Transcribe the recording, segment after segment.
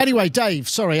Anyway, Dave,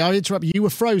 sorry, I interrupted you. You were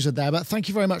frozen there, but thank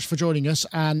you very much for joining us.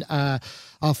 And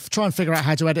I'll try and figure out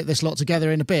how to edit this lot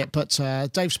together in a bit. But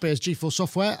Dave Spears, G4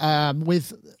 Software,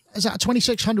 with, is that a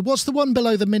 2600? What's the one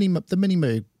below the Mini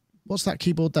Moog? What's that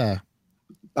keyboard there?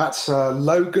 That's a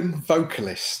Logan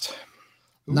Vocalist.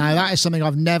 Now, that is something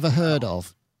I've never heard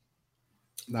of.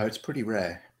 No, it's pretty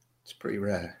rare. It's pretty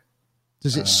rare.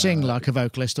 Does it sing like a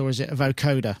vocalist, or is it a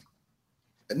vocoder?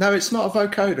 No, it's not a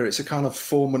vocoder. It's a kind of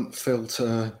formant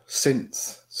filter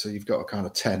synth. So you've got a kind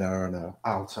of tenor and an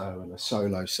alto and a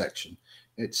solo section.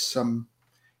 It's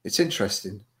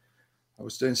interesting. I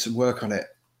was doing some work on it,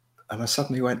 and I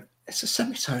suddenly went, "It's a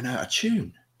semitone out of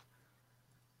tune."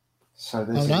 So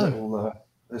there's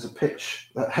there's a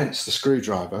pitch, hence the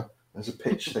screwdriver. There's a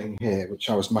pitch thing here which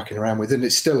I was mucking around with, and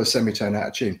it's still a semitone out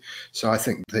of tune. So I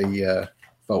think the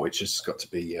voltage has got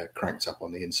to be cranked up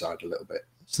on the inside a little bit.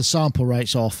 The sample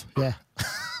rate's off, yeah.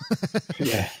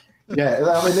 Yeah.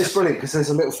 I mean, it's brilliant because there's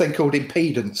a little thing called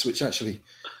impedance, which actually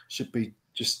should be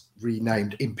just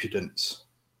renamed impudence.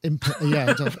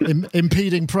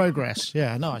 Impeding progress.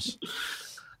 Yeah, nice.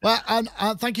 Well, and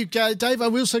thank you, Dave.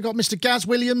 We also got Mr. Gaz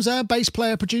Williams there, bass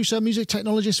player, producer, music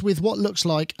technologist, with what looks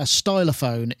like a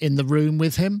stylophone in the room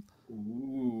with him.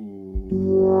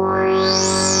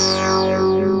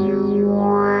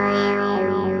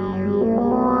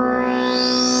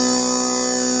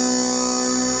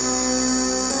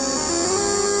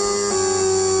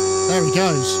 There he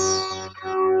goes.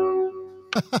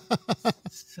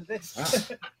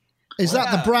 Is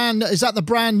that the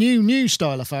brand new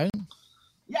stylophone?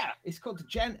 Yeah, it's called the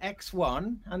Gen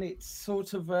X1, and it's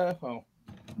sort of I got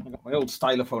my old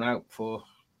stylophone out for.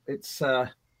 It's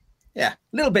a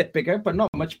little bit bigger, but not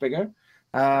much bigger.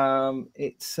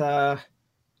 It's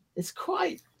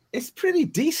pretty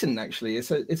decent actually.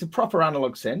 It's a proper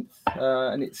analog synth,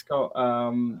 and it's got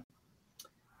a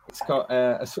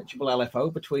switchable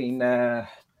LFO between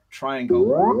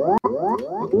triangle,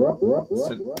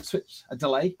 so switch a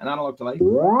delay, an analog delay.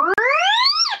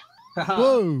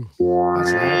 Whoa!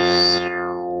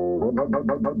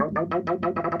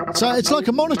 So it's like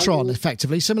a Monotron,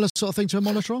 effectively, similar sort of thing to a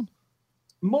Monotron.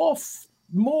 Much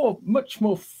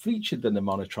more featured than the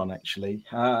Monotron actually,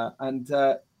 and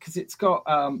because it's got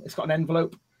an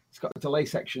envelope, it's got a delay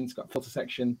section, it's got a filter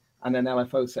section, and an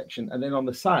LFO section, and then on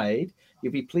the side,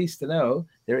 you'll be pleased to know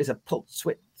there is a pulse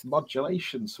width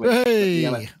modulation switch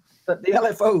that the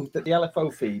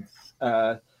LFO feeds.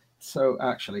 So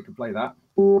actually, you can play that.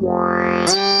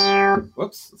 Whoops.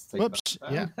 Let's take that.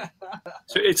 Yeah.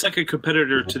 So it's like a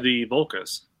competitor to the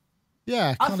Volcas.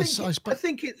 Yeah, I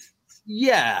think it's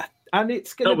and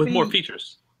it's going to be with more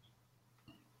features.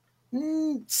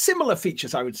 Similar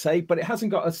features, I would say, but it hasn't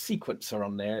got a sequencer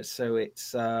on there, so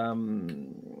it's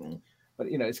but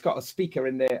it's got a speaker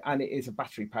in there, and it is a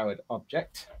battery-powered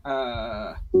object. Put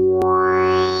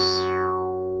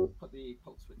the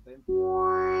pulse width in.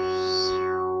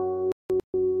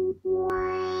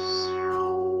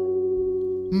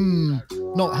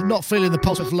 Not feeling the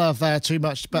pulse of love there too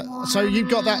much, but so you've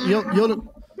got that.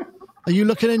 Are you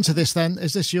looking into this then?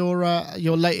 Is this your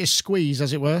latest squeeze,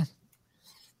 as it were?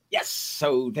 Yes,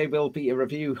 so there will be a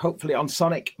review, hopefully on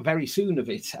Sonic very soon of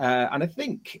it, and I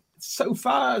think so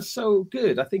far so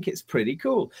good. I think it's pretty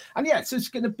cool, and so it's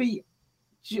going to be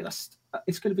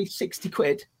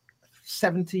 £60,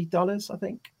 $70, I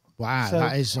think. Wow, so,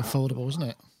 that is affordable, isn't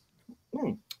it?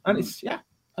 And it's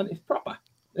proper.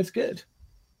 It's good.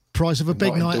 Price of a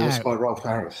big night out. By Rolf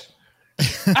Harris.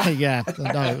 Yeah,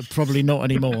 no, probably not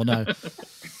anymore. No.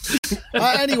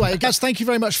 Anyway, Gaz, thank you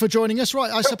very much for joining us. Right,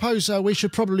 I suppose we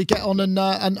should probably get on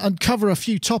and cover a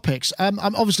few topics.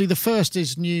 Obviously, the first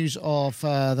is news of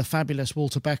the fabulous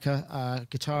Walter Becker,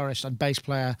 guitarist and bass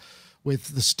player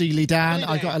with the Steely Dan.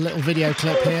 I got a little video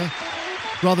clip here,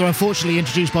 rather unfortunately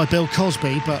introduced by Bill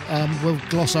Cosby, but we'll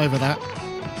gloss over that.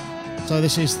 So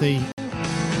this is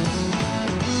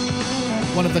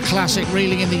one of the classic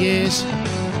Reeling in the Years.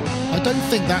 I don't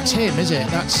think that's him, is it?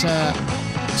 That's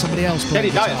somebody else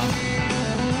playing guitar.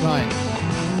 Right.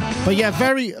 But yeah,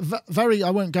 very, very. I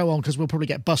won't go on because we'll probably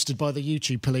get busted by the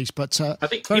YouTube police. But I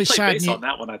think very he played sad bass on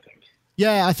that one. I think.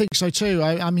 Yeah, I think so too.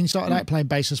 I mean, he started out playing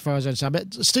bass as far as I understand.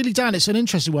 But Steely Dan, it's an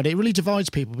interesting one. It really divides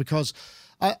people because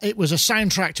it was a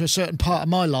soundtrack to a certain part of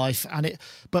my life,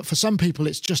 but for some people,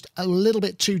 it's just a little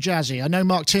bit too jazzy. I know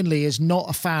Mark Tinley is not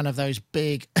a fan of those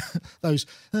big, those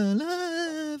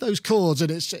chords, and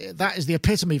that is the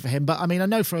epitome for him. But I mean, I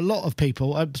know for a lot of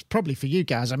people, probably for you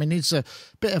guys, I mean, he's a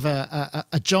bit of a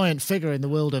giant figure in the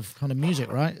world of kind of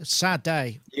music, right? It's a sad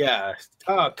day. Yeah.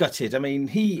 Oh, gutted. I mean,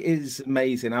 he is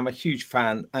amazing. I'm a huge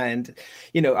fan. And,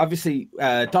 obviously,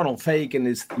 Donald Fagen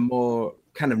is the more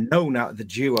kind of known out of the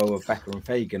duo of Becker and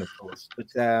Fagen, of course. But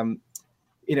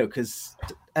because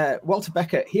Walter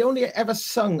Becker, he only ever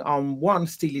sung on one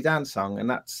Steely Dan song, and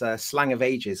that's "Slang of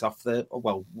Ages" off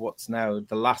what's now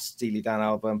the last Steely Dan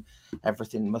album,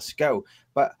 "Everything Must Go."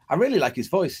 But I really like his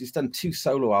voice. He's done 2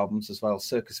 solo albums as well,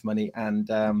 "Circus Money" and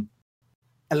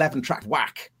 11-track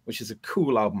Whack, which is a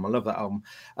cool album. I love that album.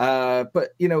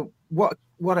 But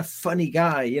what a funny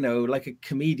guy, like a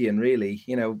comedian, really,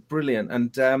 brilliant.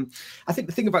 And I think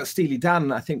the thing about Steely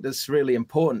Dan, I think that's really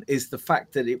important, is the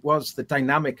fact that it was the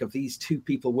dynamic of these 2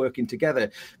 people working together.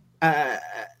 And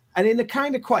in a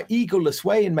kind of quite egoless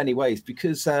way in many ways,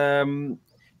 because,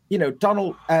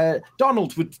 Donald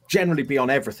would generally be on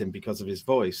everything because of his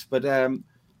voice, but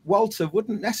Walter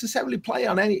wouldn't necessarily play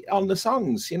on the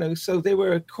songs, so there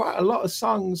were quite a lot of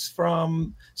songs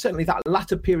from certainly that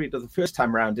latter period of the first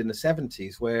time around in the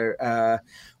 70s where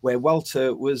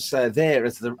Walter was there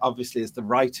as obviously as the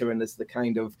writer and as the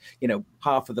kind of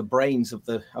half of the brains of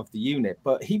the unit,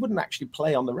 but he wouldn't actually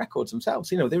play on the records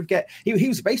themselves. They would get he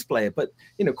was a bass player, but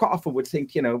quite often would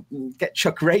think get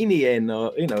Chuck Rainey in,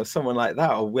 or someone like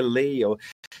that, or Will Lee, or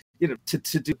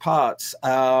to do parts.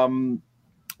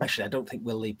 Actually, I don't think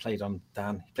Will Lee played on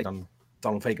Dan. He played on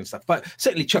Donald Fagen stuff. But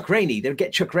certainly Chuck Rainey, they would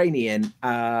get Chuck Rainey in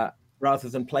rather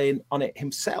than playing on it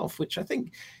himself, which I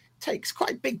think takes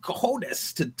quite big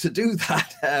cojones to do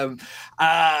that.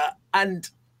 And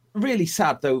really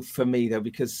sad, though, for me, though,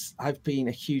 because I've been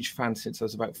a huge fan since I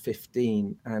was about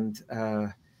 15. And,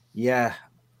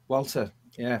 Walter,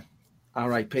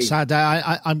 R.I.P. Sad.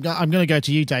 I'm going to go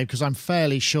to you, Dave, because I'm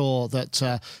fairly sure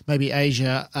that maybe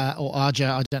Asia or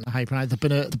Aja, I don't know how you pronounce it,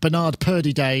 the Bernard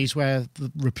Purdie days, where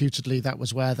reputedly that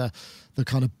was where the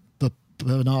kind of the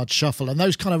Bernard Shuffle and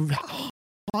those kind of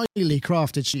highly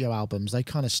crafted studio albums, they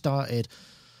kind of started.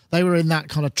 They were in that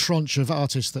kind of tranche of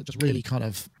artists that just really kind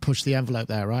of pushed the envelope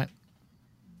there, right?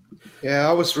 Yeah,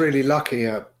 I was really lucky.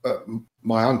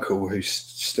 My uncle, who's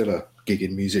still a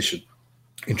gigging musician,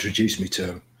 introduced me to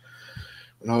him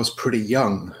when I was pretty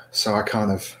young, so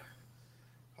I'd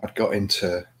got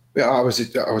into. I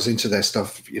was into their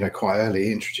stuff, quite early.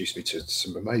 He introduced me to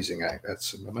some amazing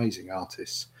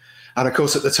artists, and of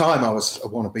course at the time I was a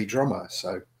wannabe drummer.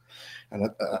 So, and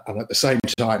at the same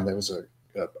time there was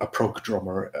a prog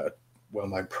drummer, a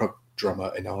well-known prog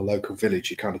drummer in our local village.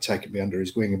 He kind of taken me under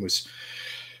his wing and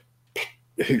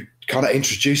who kind of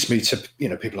introduced me to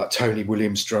people like Tony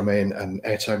Williams drumming and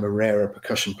Airto Moreira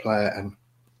percussion player and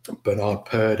Bernard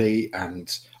Purdie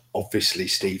and obviously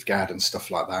Steve Gadd and stuff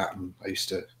like that. And I used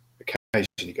to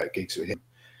occasionally go gigs with him,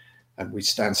 and we'd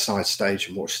stand side stage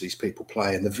and watch these people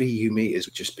play, and the VU meters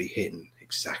would just be hitting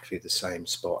exactly the same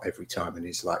spot every time. And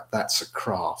he's like, that's a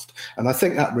craft. And I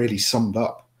think that really summed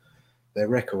up their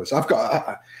records. I've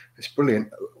got it's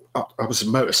brilliant. I was a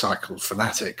motorcycle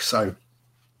fanatic, so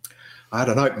I had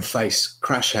an open face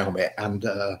crash helmet and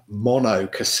a mono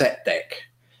cassette deck,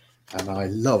 and I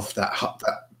loved that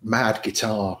mad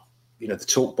guitar, the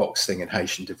talkbox thing in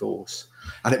Haitian Divorce.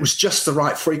 And it was just the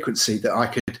right frequency that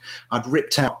I'd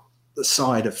ripped out the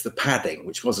side of the padding,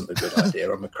 which wasn't a good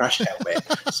idea on the crash helmet,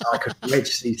 so I could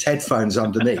wedge these headphones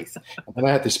underneath. And then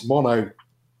I had this mono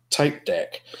tape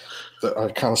deck that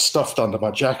I kind of stuffed under my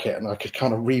jacket, and I could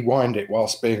kind of rewind it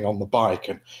whilst being on the bike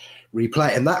and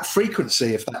replay. And that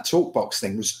frequency of that talkbox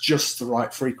thing was just the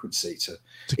right frequency to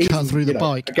cut through the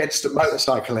bike. Against a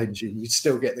motorcycle engine, you'd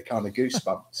still get the kind of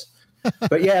goosebumps.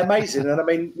 But yeah, amazing. And I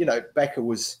mean, Becker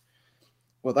was,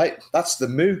 that's the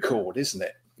Moo chord, isn't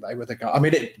it? They were the guy. I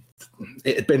mean,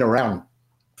 it had been around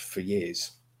for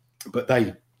years, but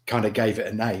they kind of gave it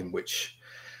a name, which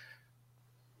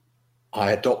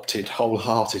I adopted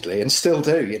wholeheartedly and still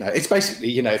do. It's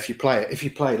basically, if you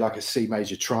play like a C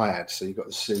major triad, so you've got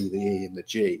the C, the E, and the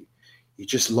G, you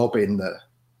just lob in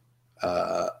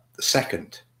the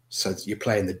second, so you're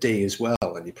playing the D as well,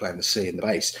 and you're playing the C in the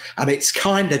bass, and it's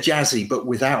kind of jazzy, but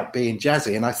without being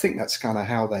jazzy. And I think that's kind of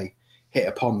how they hit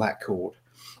upon that chord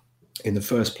in the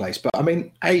first place. But I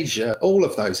mean, Asia, all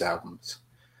of those albums.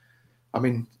 I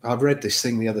mean, I read this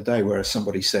thing the other day where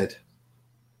somebody said,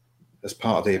 as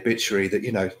part of the obituary,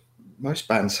 that most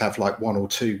bands have like 1 or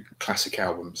 2 classic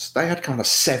albums. They had kind of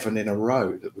 7 in a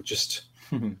row that were just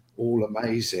all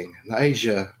amazing. And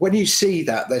Asia, when you see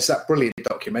that, there's that brilliant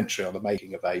documentary on the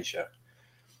making of Asia,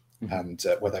 and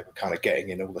where they were kind of getting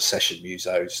in all the session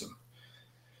musos and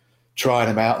trying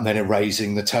them out and then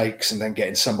erasing the takes and then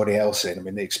getting somebody else in. I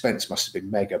mean, the expense must have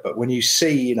been mega. But when you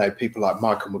see, people like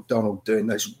Michael McDonald doing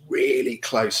those really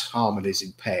close harmonies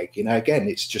in Peg, again,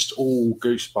 it's just all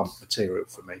goosebump material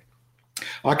for me.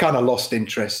 I kind of lost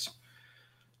interest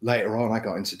later on. I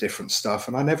got into different stuff,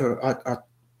 and I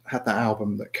had that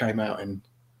album that came out in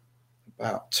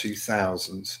about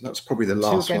 2000. That's probably the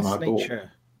last Two one I Against bought.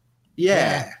 Nature.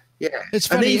 Yeah. It's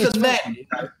And funny. even then,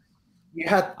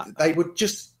 they would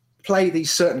just play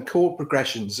these certain chord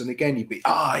progressions, and again, you'd be,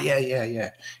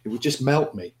 yeah. It would just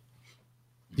melt me.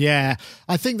 Yeah,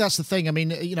 I think that's the thing. I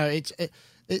mean, it's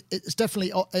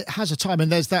definitely, it has a time,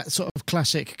 and there's that sort of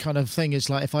classic kind of thing. Is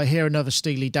like if I hear another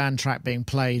Steely Dan track being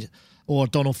played or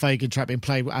Donald Fagen track being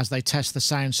played as they test the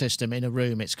sound system in a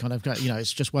room, it's kind of,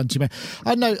 it's just one too many.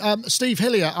 I know Steve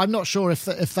Hillier. I'm not sure if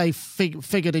they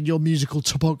figured in your musical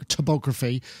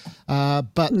topography,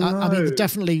 but No. I mean,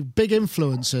 definitely big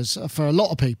influences for a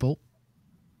lot of people.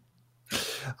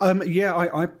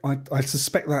 I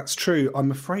suspect that's true.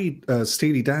 I'm afraid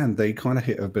Steely Dan, they kind of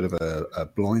hit a bit of a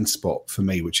blind spot for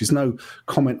me, which is no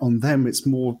comment on them. It's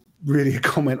more really a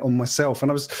comment on myself.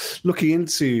 And I was looking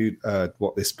into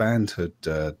what this band had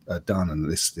done and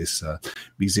this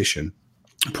musician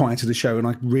prior to the show, and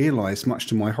I realised, much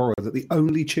to my horror, that the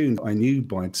only tune that I knew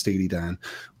by Steely Dan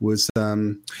was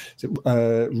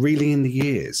 "Reeling in the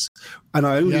Years," and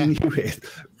I only knew it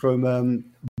from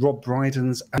Rob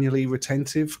Brydon's annually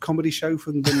retentive comedy show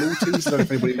from the noughties. I don't know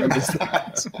if anybody remembers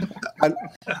that. And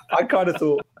I kind of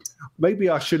thought maybe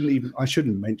I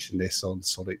shouldn't mention this on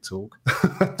Sonic Talk.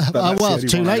 Well,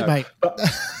 it's too late, mate. But,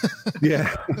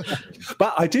 yeah,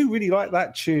 but I do really like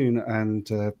that tune, and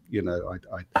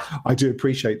I do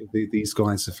appreciate that these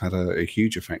guys have had a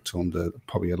huge effect on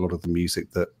probably a lot of the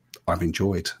music that I've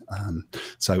enjoyed.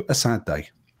 So a sad day.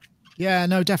 Yeah,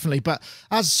 no, definitely. But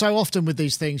as so often with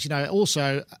these things,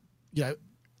 also,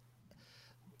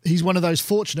 he's one of those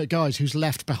fortunate guys who's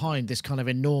left behind this kind of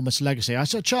enormous legacy. I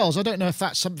said, Charles, I don't know if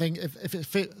that's something,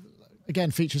 if it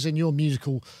again features in your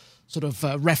musical sort of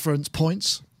reference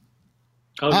points.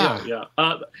 Oh, yeah.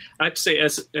 I'd say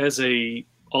as a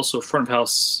also front of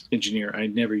house engineer, I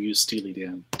never use Steely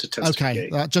Dan to test. Okay,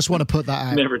 I just want to put that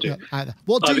out. Never do.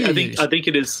 What do you use? I think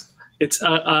it is. It's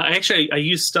actually I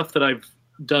use stuff that I've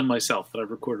done myself, that I've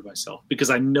recorded myself,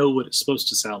 because I know what it's supposed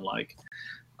to sound like.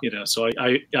 So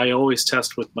I always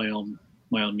test with my own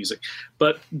music.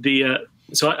 But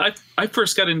so I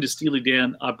first got into Steely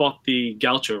Dan. I bought the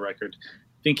Gaucho record,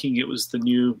 thinking it was the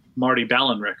new Marty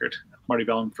Balin record. Marty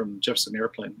Balin from Jefferson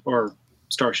Airplane, or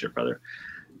Starship rather.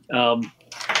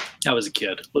 I was a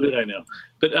kid. What did I know?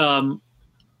 But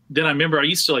then I remember I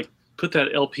used to put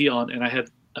that LP on, and I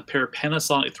had a pair of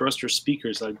Panasonic thruster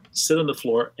speakers. I'd sit on the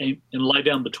floor and lie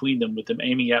down between them with them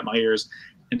aiming at my ears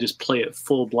and just play it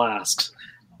full blast,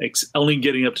 only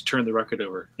getting up to turn the record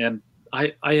over. And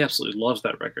I absolutely loved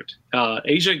that record.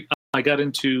 Asia, I got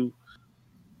into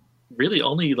really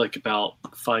only about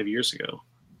 5 years ago.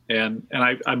 And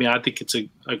I mean, I think it's a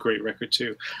great record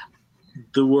too.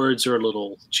 The words are a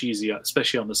little cheesy,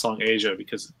 especially on the song Asia,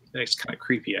 because it's kind of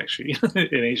creepy actually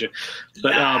in Asia.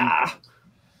 But I'm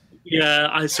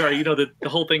sorry, the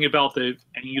whole thing about the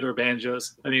angular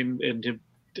banjos. I mean, and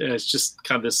it's just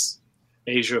kind of this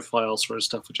Asia-file sort of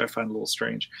stuff, which I find a little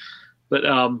strange. But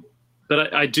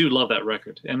I do love that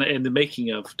record, and the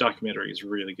making of documentary is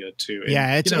really good too. And,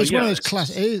 yeah, it's one of those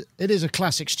classic. It is a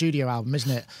classic studio album,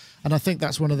 isn't it? And I think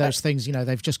that's one of those things.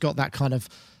 They've just got that kind of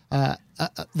a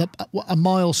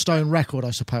milestone record,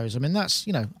 I suppose. I mean, that's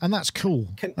and that's cool.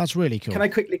 That's really cool. Can I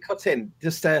quickly cut in?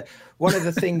 Just one of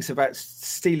the things about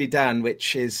Steely Dan,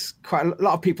 which is quite a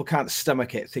lot of people can't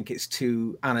stomach it, think it's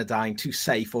too anodyne, too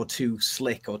safe, or too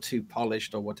slick, or too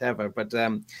polished, or whatever. But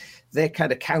their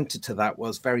kind of counter to that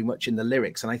was very much in the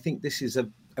lyrics, and I think this is a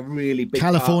really big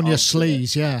California part of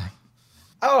sleaze, yeah.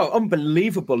 Oh,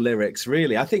 unbelievable lyrics,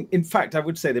 really. I think, in fact, I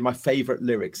would say they're my favorite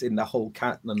lyrics in the whole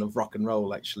canon of rock and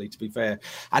roll, actually, to be fair.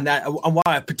 And why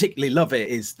I particularly love it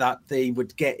is that they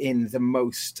would get in the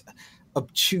most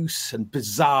obtuse and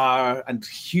bizarre and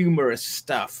humorous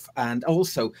stuff, and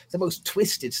also the most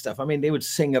twisted stuff. I mean, they would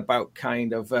sing about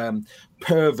kind of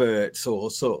perverts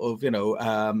or sort of,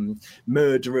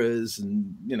 murderers,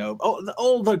 and,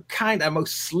 all the kind of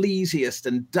most sleaziest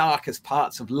and darkest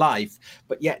parts of life,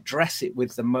 but yet dress it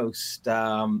with the most,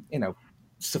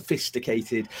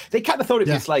 sophisticated. They kind of thought it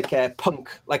was like a punk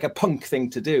thing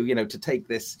to do, to take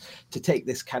this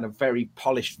kind of very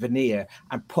polished veneer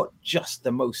and put just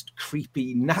the most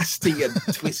creepy, nasty and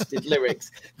twisted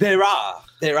lyrics. There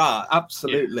are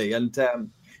absolutely. And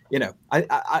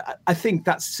I think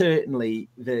that's certainly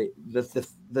the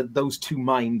those two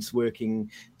minds working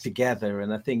together.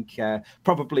 And I think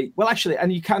probably, well, actually,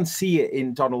 and you can see it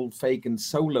in Donald Fagen's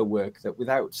solo work, that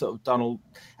without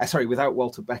without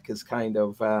Walter Becker's kind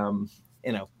of,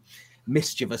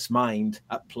 mischievous mind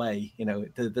at play,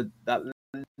 that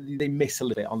they miss a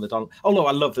little bit on the Donald. Although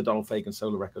I love the Donald Fagen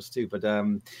solo records too, but I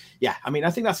mean,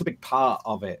 I think that's a big part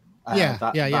of it.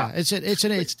 Yeah. It's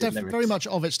very much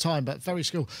of its time, but very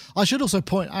skillful. I should also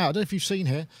point out, I don't know if you've seen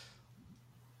here,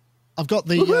 I've got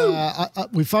the.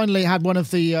 We finally had one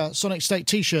of the Sonic State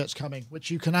T-shirts coming,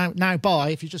 which you can now buy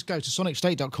if you just go to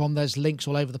sonicstate.com. There's links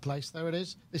all over the place. There it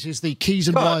is. This is the Keys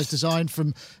and Wires design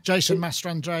from Jason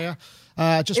Mastrandrea.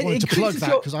 Just wanted to plug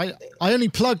that because I only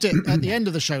plugged it at the end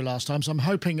of the show last time, so I'm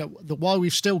hoping that while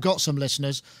we've still got some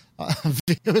listeners,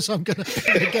 viewers, I'm going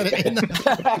to get it in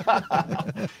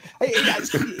there.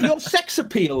 Your sex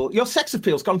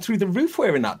appeal's gone through the roof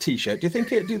wearing that T-shirt. Do you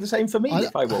think it'd do the same for me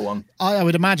if I wore one? I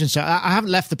would imagine so. I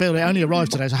haven't left the building. I only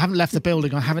arrived today, so I haven't left the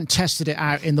building. I haven't tested it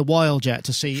out in the wild yet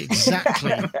to see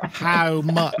exactly how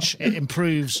much it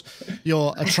improves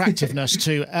your attractiveness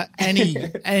to a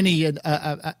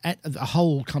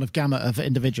whole kind of gamut of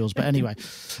individuals. But anyway,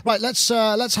 right, let's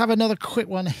have another quick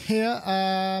one here.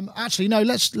 Actually, no,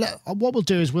 what we'll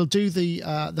do is we'll do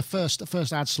the first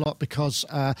ad slot because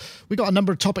we've got a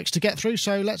number of topics to get through.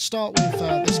 So let's start with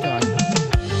this guy.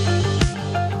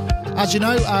 As you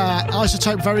know,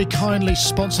 iZotope very kindly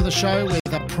sponsor the show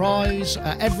with a prize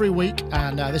every week,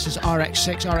 and this is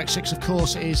RX6. RX6, of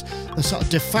course, is the sort of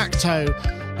de facto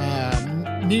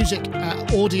music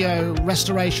audio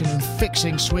restoration and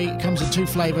fixing suite. It comes in two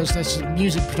flavors. There's a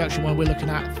music production one. We're looking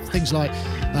at things like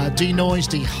denoise,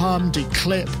 dehum,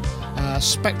 declip,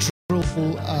 spectral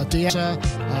de-esser.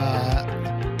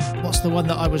 What's the one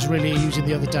that I was really using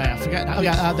the other day? I forget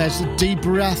now. There's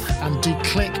de-breath and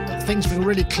declick, things for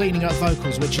really cleaning up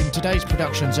vocals, which in today's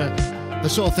productions are the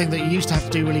sort of thing that you used to have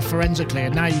to do really forensically,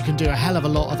 and now you can do a hell of a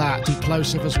lot of that,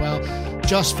 deplosive as well,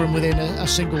 just from within a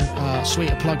single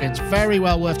suite of plugins. Very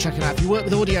well worth checking out. If you work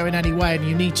with audio in any way and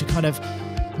you need to kind of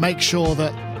make sure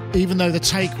that even though the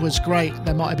take was great,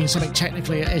 there might have been something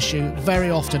technically at issue, very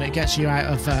often it gets you out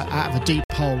of a deep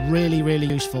hole. Really, really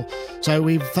useful. So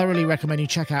we thoroughly recommend you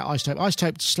check out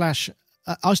iZotope.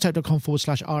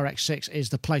 iZotope.com/RX6 is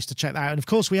the place to check that out. And of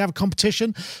course, we have a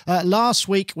competition. Last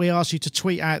week, we asked you to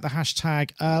tweet out the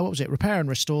hashtag, what was it? Repair and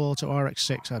restore to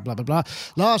RX6, blah, blah, blah.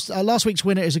 Last week's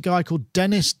winner is a guy called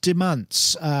Dennis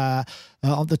Demantz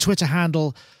on the Twitter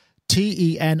handle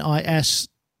TENIS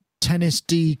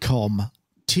TennisDcom.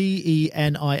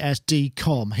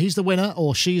 TENISDcom. He's the winner,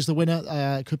 or she's the winner.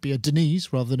 It could be a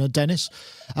Denise rather than a Dennis.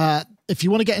 If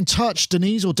you want to get in touch,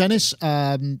 Denise or Dennis,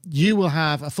 you will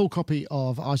have a full copy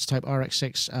of iZotope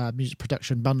RX6 music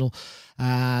production bundle,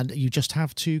 and you just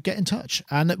have to get in touch.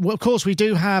 And of course, we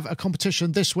do have a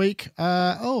competition this week.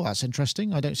 That's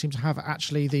interesting. I don't seem to have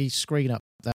actually the screen up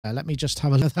there. Let me just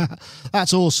have a look at that.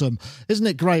 That's awesome. Isn't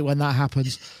it great when that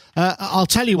happens? I'll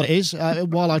tell you what it is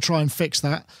while I try and fix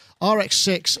that.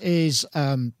 RX6 is,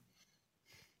 you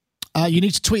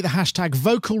need to tweet the hashtag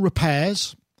vocal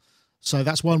repairs. So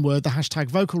that's one word, the hashtag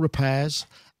vocal repairs,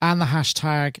 and the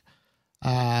hashtag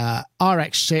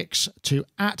RX6 to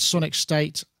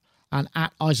 @SonicState and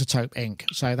 @iZotope Inc.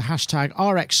 So the hashtag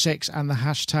RX6 and the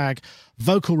hashtag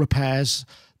vocal repairs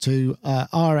to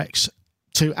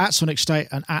 @SonicState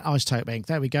and @iZotope Inc.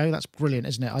 There we go. That's brilliant,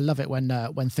 isn't it? I love it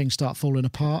when things start falling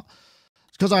apart.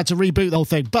 Because I had to reboot the whole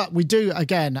thing. But we do,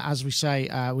 again, as we say,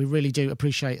 we really do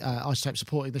appreciate iZotope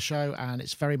supporting the show, and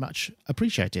it's very much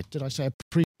appreciated. Did I say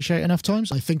appreciate enough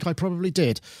times? I think I probably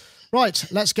did. Right,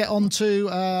 let's get on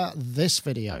to this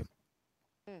video.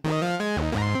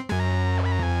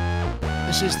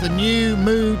 This is the new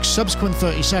Moog Subsequent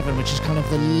 37, which is kind of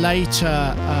the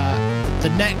later, the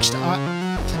next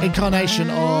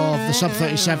incarnation of the Sub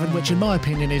 37, which in my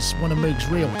opinion is one of Moog's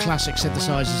real classic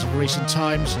synthesizers of recent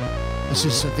times. This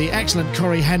is the excellent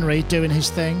Corey Henry doing his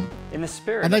thing. In the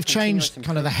spirit and they've changed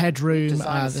kind of the headroom.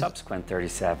 The Subsequent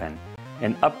 37,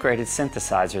 an upgraded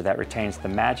synthesizer that retains the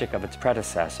magic of its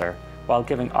predecessor while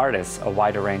giving artists a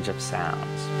wider range of sounds.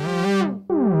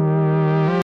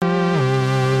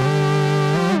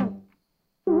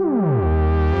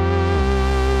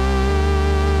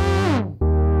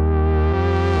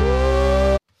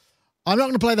 I'm not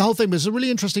going to play the whole thing, but it's a really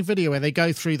interesting video where they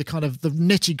go through the kind of the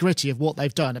nitty gritty of what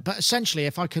they've done. But essentially,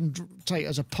 if I can take it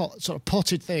as a sort of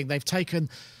potted thing, they've taken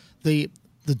the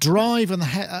drive and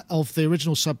the of the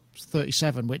original Sub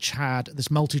 37, which had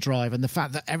this multi-drive, and the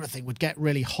fact that everything would get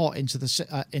really hot into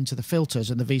the filters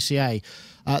and the VCA.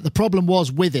 The problem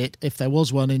was with it, if there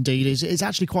was one indeed, is it's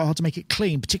actually quite hard to make it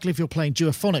clean, particularly if you're playing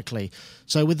duophonically.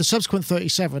 So with the Subsequent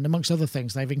 37, amongst other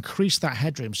things, they've increased that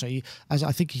headroom. So as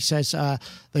I think he says,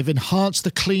 they've enhanced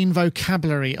the clean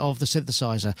vocabulary of the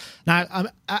synthesizer. Now,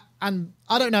 and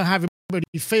I don't know how everybody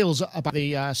feels about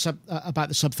the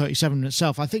Sub 37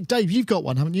 itself. I think, Dave, you've got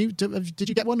one, haven't you? Did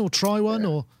you get one or try one? Yeah.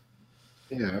 Or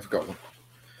Yeah, I've got one.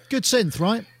 Good synth,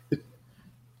 right?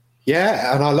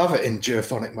 Yeah, and I love it in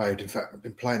duophonic mode. In fact, I've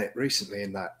been playing it recently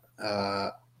in that,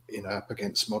 up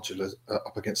against the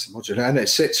modular, and it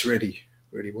sits really,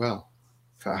 really well.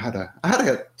 In fact, I had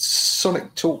a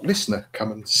Sonic Talk listener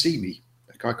come and see me.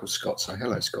 A guy called Scott. Say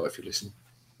hello, Scott, if you're listening.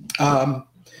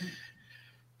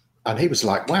 And he was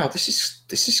like, "Wow, this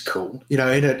is cool."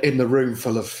 In the room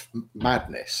full of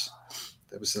madness,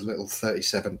 there was a little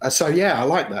 37. So yeah, I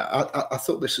like that. I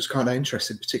thought this was kind of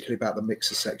interesting, particularly about the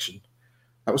mixer section.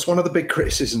 That was one of the big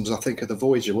criticisms, I think, of the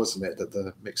Voyager, wasn't it? That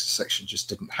the mixer section just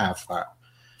didn't have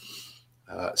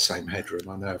that same headroom.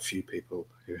 I know a few people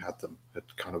who had them had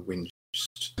kind of whinged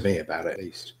to me about it, at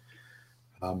least.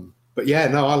 But yeah,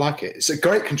 no, I like it. It's a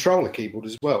great controller keyboard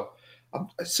as well.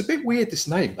 It's a bit weird, this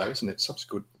name, though, isn't it?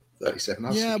 Subsequent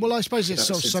 37. Yeah, well, I suppose it's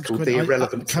sort of subsequent. The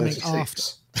irrelevant coming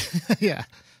 36. after. Yeah,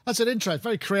 that's an interest.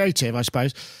 Very creative, I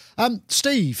suppose.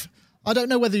 Steve, I don't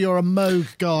know whether you're a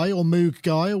Moog guy or Moog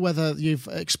guy, or whether you've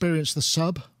experienced the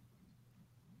sub.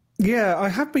 Yeah, I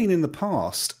have been in the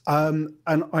past, and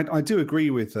I do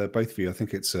agree with both of you. I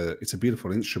think it's a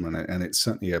beautiful instrument, and it's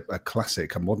certainly a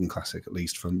classic, a modern classic at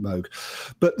least from Moog.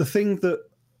 But the thing that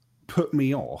put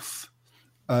me off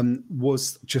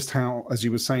was just how, as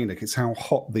you were saying, Nick, it's how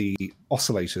hot the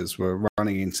oscillators were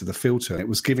running into the filter. It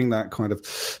was giving that kind of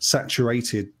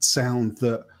saturated sound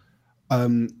that,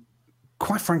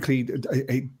 quite frankly,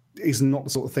 it is not the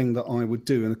sort of thing that I would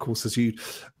do. And of course, as you,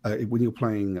 when you're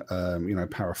playing,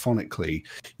 paraphonically,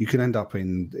 you can end up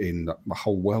in a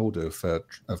whole world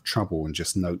of trouble and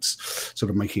just notes sort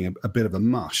of making a bit of a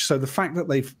mush. So the fact that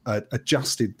they've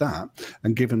adjusted that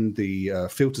and given the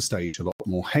filter stage a lot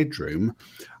more headroom,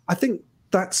 I think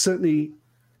that's certainly,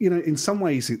 in some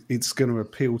ways it's going to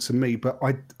appeal to me. But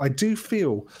I do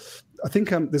feel, I think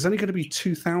there's only going to be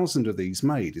 2,000 of these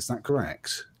made. Is that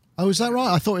correct? Oh, is that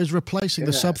right? I thought it was replacing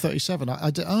the Sub 37.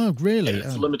 Oh, really? Yeah,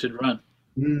 it's a limited run.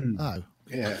 Oh,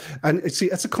 yeah. And see,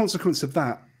 as a consequence of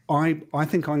that, I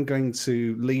think I'm going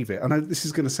to leave it. I know this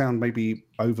is going to sound maybe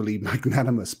overly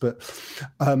magnanimous, but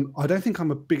I don't think I'm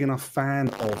a big enough fan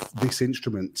of this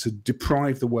instrument to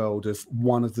deprive the world of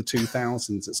one of the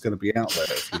 2,000s that's going to be out there,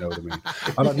 if you know what I mean.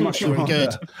 And I'd much rather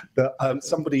that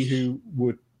somebody who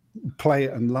would play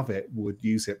it and love it would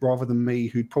use it rather than me,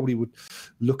 who probably would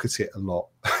look at it a lot,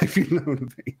 if you know what I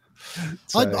mean.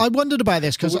 So, I wondered about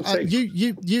this because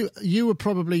you were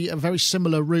probably a very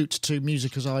similar route to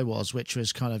music as I was, which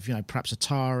was kind of perhaps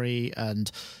Atari and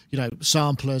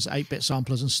samplers, 8-bit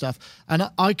samplers and stuff. And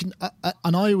I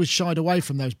always shied away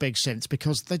from those big synths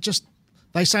because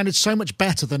they sounded so much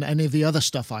better than any of the other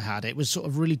stuff I had. It was sort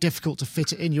of really difficult to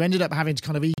fit it in. You ended up having to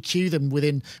kind of EQ them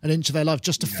within an inch of their life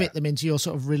just to fit them into your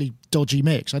sort of really dodgy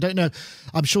mix. I don't know.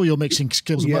 I'm sure your mixing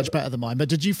skills are much better than mine, but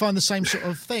did you find the same sort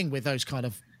of thing with those kind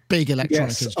of big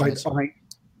electronic instruments?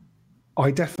 I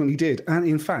definitely did. And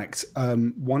in fact,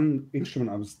 one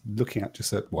instrument I was looking at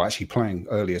actually playing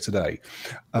earlier today,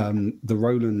 the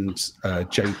Roland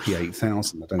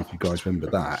JP8000. I don't know if you guys remember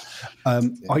that.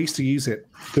 I used to use it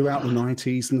throughout the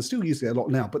 90s and I still use it a lot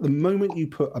now. But the moment you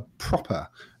put a proper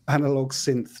analog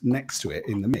synth next to it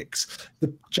in the mix,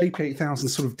 the JP8000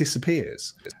 sort of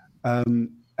disappears.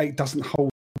 It doesn't hold.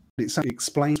 It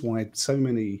explains why so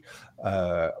many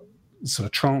sort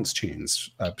of trance tunes,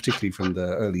 particularly from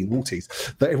the early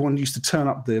noughties, that everyone used to turn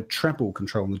up the treble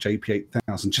control on the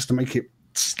JP8000 just to make it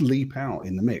sleep out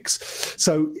in the mix.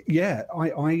 So yeah, I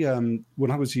when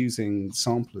I was using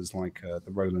samplers like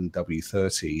the Roland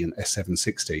W30 and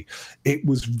S760, it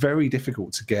was very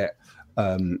difficult to get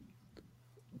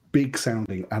big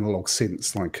sounding analog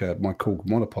synths like my Korg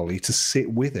Monopoly to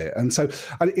sit with it. And so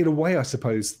in a way, I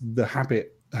suppose the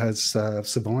habit has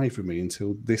survived with me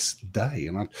until this day,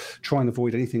 and I try and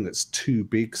avoid anything that's too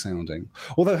big sounding.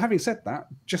 Although, having said that,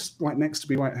 just like next to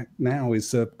me right now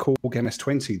is a Korg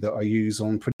MS-20 that I use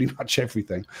on pretty much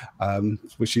everything,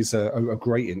 which is a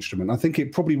great instrument. I think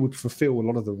it probably would fulfill a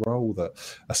lot of the role that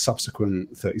a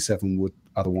subsequent 37 would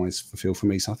otherwise fulfill for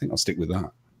me, so I think I'll stick with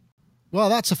that. Well,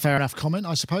 that's a fair enough comment,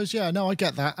 I suppose. Yeah, no, I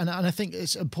get that. And I think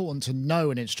it's important to know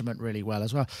an instrument really well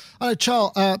as well. I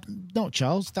know not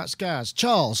Charles, that's Gaz.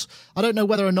 Charles, I don't know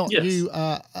whether or not you...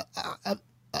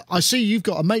 I see you've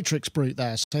got a Matrix Brute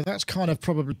there, so that's kind of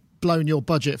probably blown your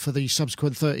budget for the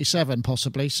subsequent 37,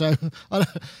 possibly. So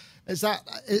is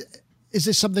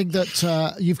this something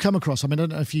that you've come across? I mean, I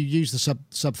don't know if you use the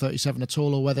sub 37 at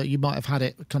all, or whether you might have had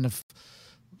it kind of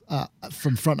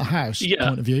from front of house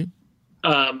point of view.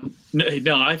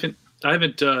 No, I haven't.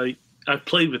 I've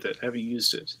played with it. I haven't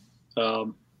used it. I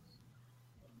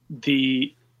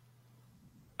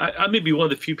may be one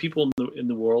of the few people in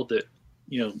the world that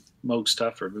Moog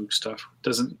stuff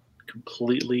doesn't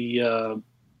completely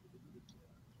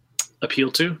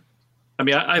appeal to. I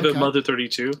mean, I have a Mother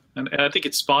 32, and I think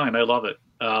it's fine. I love it.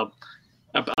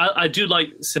 I do like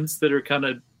synths that are kind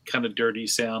of dirty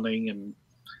sounding and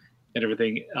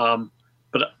everything.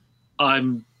 But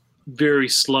I'm very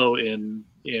slow in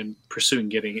pursuing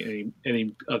getting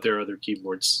any of their other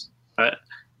keyboards. I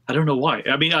don't know why.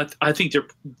 I mean, I think they're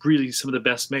really some of the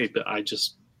best made, but I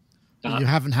just you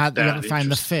haven't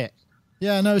found the fit.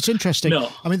 Yeah, no, it's interesting.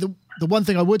 No. I mean, the one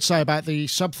thing I would say about the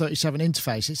Sub 37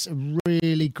 interface, it's a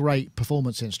really great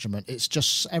performance instrument. It's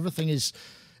just everything is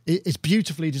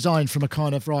beautifully designed from a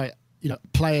kind of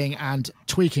playing and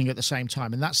tweaking at the same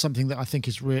time, and that's something that I think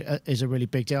is a really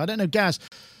big deal. I don't know, Gaz,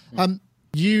 I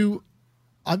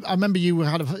remember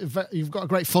you've got a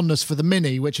great fondness for the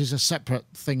Mini, which is a separate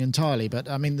thing entirely. But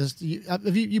I mean,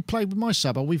 have you played with my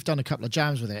sub? Or we've done a couple of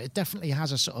jams with it. It definitely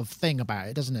has a sort of thing about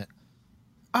it, doesn't it?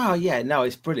 Oh yeah, no,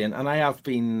 it's brilliant, and I have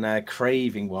been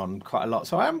craving one quite a lot.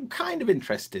 So I'm kind of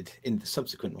interested in the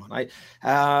subsequent one.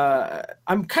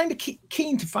 I'm kind of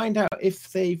keen to find out if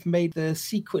they've made the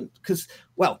sequence, because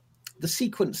the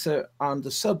sequencer on the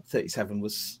Sub 37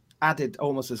 was added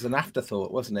almost as an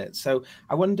afterthought, wasn't it? So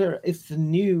I wonder if the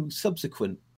new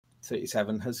subsequent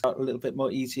 37 has got a little bit more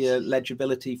easier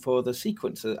legibility for the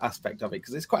sequencer aspect of it,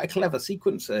 because it's quite a clever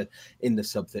sequencer in the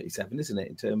Sub 37, isn't it?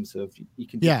 In terms of you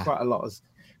can do quite a lot of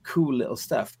cool little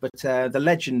stuff, but the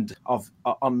legend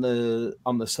on the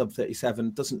Sub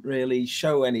 37 doesn't really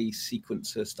show any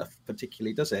sequencer stuff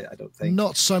particularly, does it? I don't think.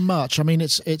 Not so much. I mean,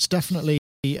 it's definitely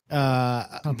kind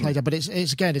of played out, but it's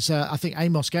I think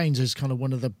Amos Gaines is kind of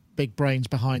one of the big brains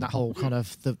behind that whole kind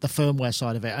of the firmware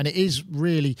side of it, and it is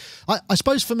really I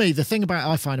suppose for me the thing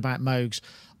I find about Moogs,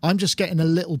 I'm just getting a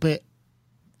little bit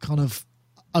kind of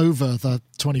over the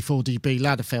 24 dB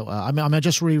ladder filter. I mean, I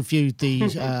just reviewed the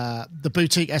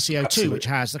Boutique SEO2, Absolutely. which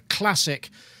has the classic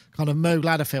kind of Moog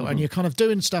ladder filter, and you're kind of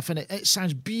doing stuff and it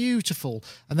sounds beautiful,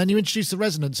 and then you introduce the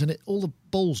resonance and all the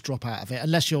balls drop out of it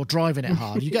unless you're driving it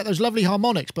hard. You get those lovely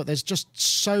harmonics, but there's just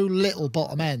so little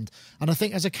bottom end. And I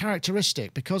think as a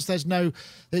characteristic, because it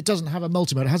doesn't have a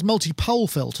multi-mode, it has multi-pole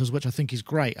filters, which I think is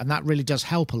great, and that really does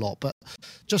help a lot. But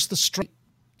just the straight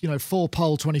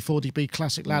 4-pole 24 dB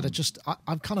classic ladder,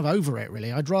 I'm kind of over it,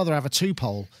 really. I'd rather have a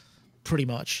 2-pole, pretty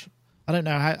much. I don't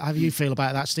know how you feel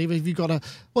about that, Steve. Have you got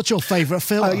what's your favourite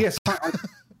filter? Yes.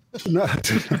 No,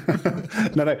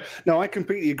 I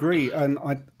completely agree. And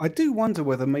I do wonder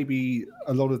whether maybe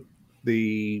a lot of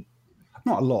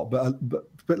not a lot, but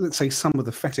let's say some of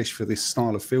the fetish for this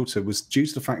style of filter was due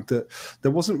to the fact that there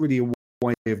wasn't really a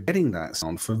way of getting that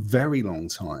sound for a very long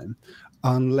time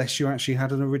unless you actually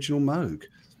had an original Moog.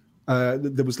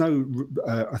 There was no,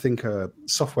 I think,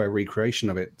 software recreation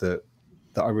of it that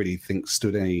I really think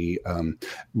stood any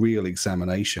real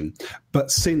examination.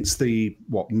 But since the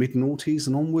mid-noughties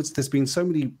and onwards, there's been so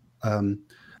many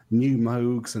new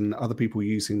Moogs and other people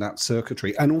using that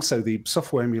circuitry, and also the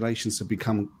software emulations have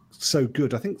become so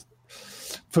good. I think,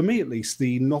 for me at least,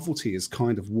 the novelty is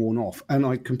kind of worn off. And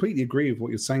I completely agree with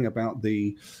what you're saying about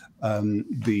the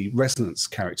resonance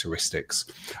characteristics.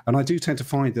 And I do tend to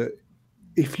find that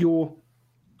if you're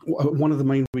one of the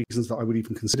main reasons that I would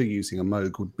even consider using a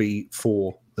Moog would be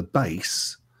for the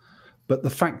bass, but the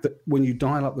fact that when you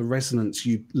dial up the resonance,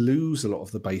 you lose a lot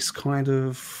of the bass kind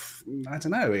of, I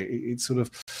don't know, it sort of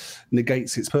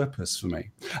negates its purpose for me.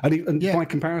 And by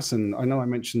comparison, I know I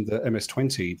mentioned the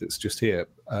MS-20 that's just here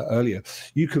earlier.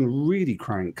 You can really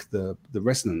crank the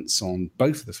resonance on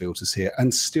both of the filters here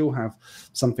and still have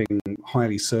something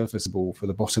highly serviceable for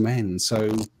the bottom end.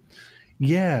 So,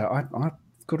 yeah, I've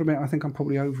got to admit, I think I'm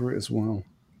probably over it as well.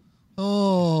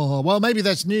 Oh, well, maybe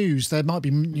that's news. There might be,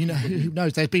 who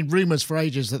knows? There's been rumours for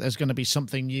ages that there's going to be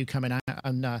something new coming out.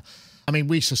 And, I mean,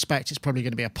 we suspect it's probably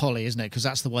going to be a Poly, isn't it? Because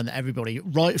that's the one that everybody,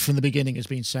 right from the beginning, has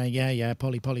been saying, yeah,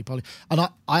 Poly. And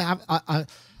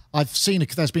I've seen,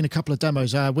 there's been a couple of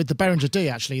demos with the Behringer D,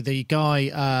 actually, the guy,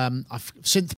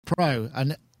 Synth Pro,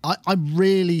 and I'm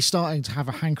really starting to have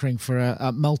a hankering for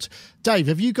a multi. Dave,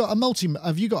 have you got a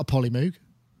Poly Moog?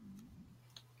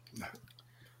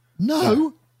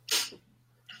 No.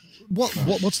 What's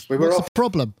the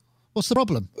problem? What's the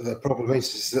problem? The problem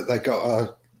is that they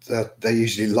got they're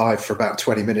usually live for about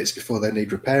 20 minutes before they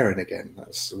need repairing again.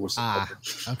 That's always the problem.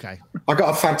 Okay. I got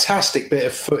a fantastic bit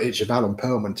of footage of Alan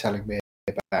Perlman telling me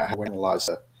about how to analyze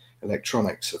the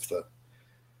electronics of the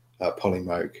Poly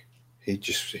Moog.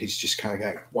 He's just kind of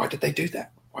going, why did they do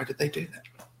that? Why did they do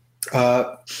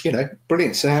that?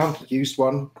 Brilliant sound. Used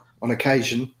one on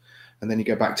occasion, and then you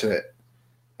go back to it,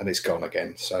 and it's gone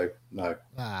again. So no.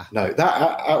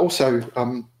 That also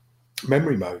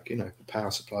Memory Moog. The power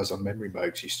supplies on Memory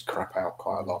Moogs used to crap out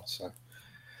quite a lot. So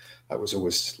That was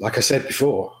always, like I said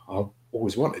before, I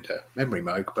always wanted a memory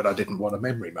Moog, but I didn't want a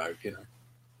memory Moog, you know.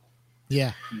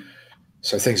 Yeah.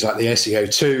 So things like the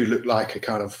SEO2 look like a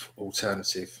kind of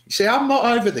alternative. You see, I'm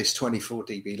not over this 24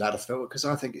 dB ladder filter because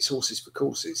I think it's horses for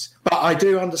courses. But I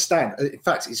do understand. In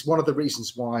fact, it's one of the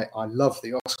reasons why I love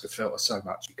the Oscar filter so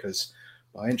much, because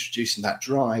by introducing that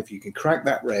drive, you can crank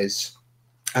that res,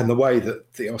 and the way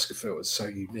that the Oscar filter is so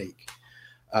unique,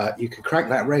 you can crank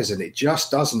that res and it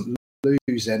just doesn't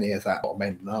lose any of that bottom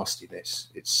end nastiness.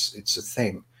 It's a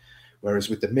thing. Whereas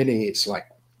with the Mini, it's like,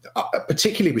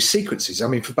 particularly with sequences, I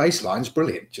mean, for bass lines,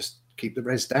 brilliant. Just keep the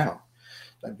res down.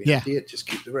 Don't be an idiot. Just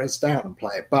keep the res down and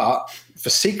play it. But for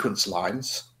sequence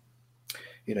lines,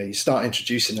 you know, you start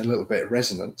introducing a little bit of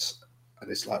resonance,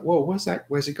 and it's like, whoa, where's that?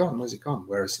 Where's it gone? Where's it gone?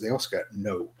 Whereas the Oscar,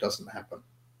 no, doesn't happen.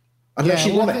 Unless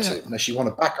you want it to. Unless you want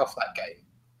to back off that game.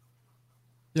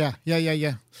 Yeah.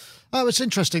 Oh, it's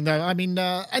interesting though. I mean,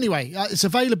 anyway, it's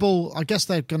available. I guess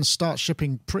they're going to start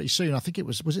shipping pretty soon. I think it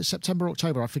was it September,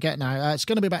 October? I forget now. It's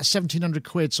going to be about 1,700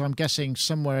 quid. So I'm guessing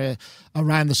somewhere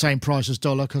around the same price as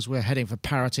dollar, because we're heading for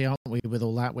parity, aren't we, with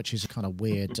all that, which is a kind of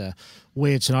weird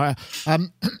scenario.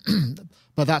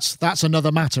 But that's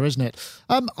another matter, isn't it?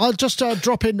 I'll just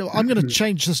drop in. I'm going to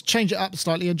change it up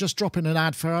slightly and just drop in an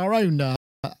ad for our own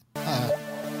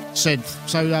synth.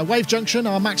 So Wave Junction,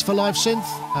 our Max for Live synth.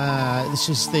 This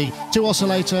is the 2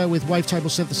 oscillator with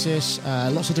wavetable synthesis,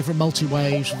 lots of different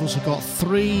multi-waves. We've also got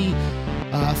 3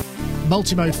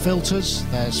 multi-mode filters.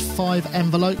 There's 5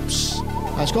 envelopes.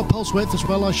 It's got pulse width as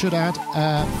well, I should add.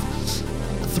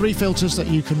 3 filters that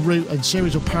you can route in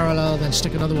series or parallel, then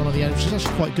stick another one on the end, which is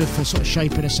actually quite good for sort of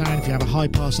shaping a sound if you have a high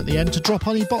pass at the end to drop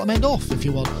on your bottom end off if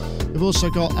you want. We've also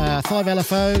got 5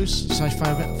 LFOs, so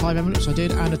 5 envelopes I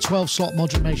did, and a 12-slot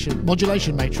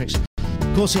modulation matrix.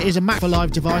 Of course, it is a Max for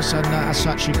Live device, and as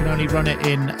such, you can only run it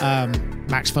in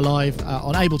Max for Live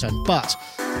on Ableton. But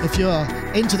if you're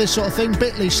into this sort of thing,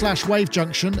 bit.ly/Wave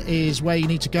Junction is where you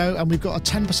need to go, and we've got a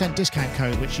 10% discount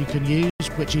code which you can use,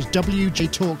 which is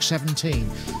WJTalk17.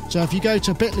 So if you go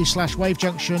to bit.ly/Wave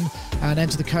Junction and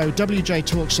enter the code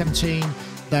WJTalk17,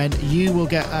 then you will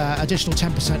get additional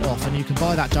 10% off, and you can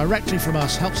buy that directly from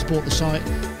us, help support the site,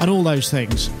 and all those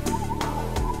things.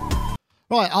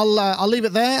 Right, I'll leave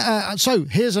it there. So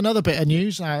here's another bit of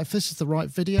news. If this is the right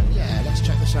video, let's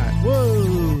check this out.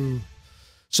 Whoa!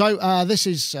 So this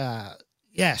is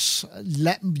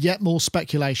yet more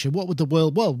speculation. What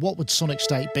would Sonic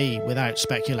State be without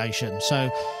speculation?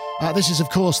 So this is, of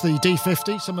course, the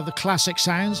D50, some of the classic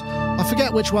sounds. I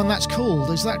forget which one that's called.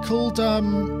 Is that called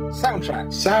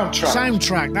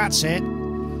Soundtrack, that's it.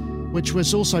 Which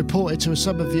was also ported to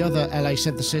some of the other LA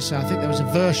synthesis. I think there was a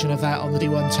version of that on the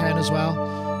D110 as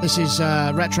well. This is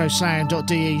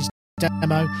retrosound.de's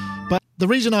demo. But the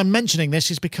reason I'm mentioning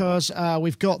this is because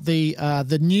we've got the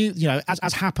new, you know,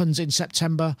 as happens in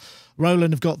September,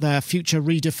 Roland have got their Future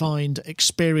Redefined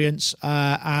Experience,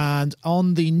 and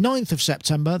on the 9th of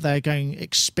September they're going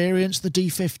Experience the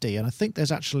D50, and I think there's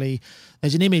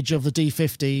an image of the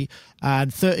D50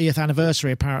 and 30th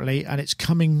anniversary apparently, and it's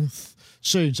coming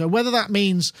soon. So whether that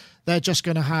means they're just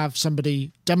going to have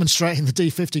somebody demonstrating the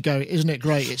D50 going, isn't it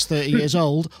great, it's 30 years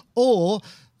old, or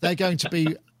they're going to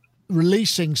be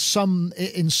releasing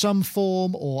in some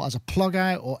form or as a plug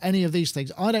out or any of these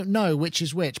things. I don't know which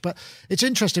is which, but it's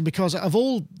interesting because of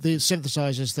all the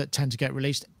synthesizers that tend to get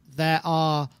released, there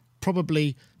are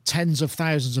probably tens of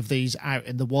thousands of these out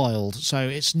in the wild. So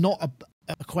it's not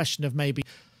a question of maybe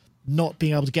not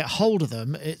being able to get hold of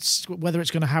them. It's whether it's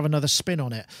going to have another spin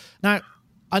on it. Now,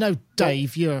 I know,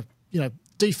 Dave,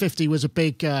 D50 was a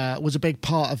big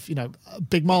part of, a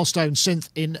big milestone synth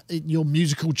in your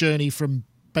musical journey from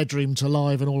bedroom to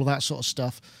live and all of that sort of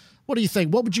stuff. What do you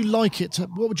think? What would you like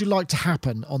to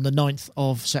happen on the 9th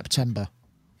of September?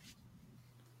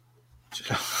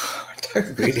 I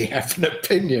don't really have an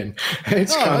opinion.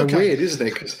 It's kind of weird, isn't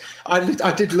it? Because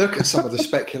I did look at some of the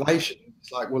speculation.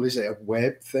 It's like, well, is it a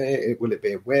web thing? Will it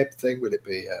be a web thing? Will it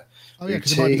be a boutique?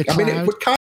 It might be the cloud. I mean, it would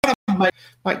kind of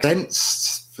make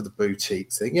sense for the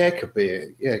boutique thing. Yeah,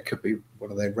 it could be one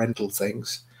of their rental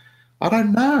things. I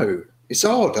don't know. It's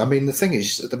odd. I mean, the thing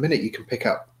is, at the minute you can pick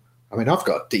up, I mean, I've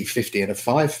got a D50 and a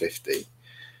 550.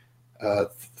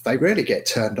 They rarely get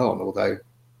turned on, although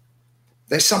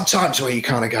there's some times where you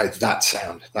kind of go, that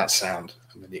sound,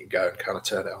 and then you can go and kind of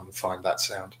turn it on and find that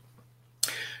sound.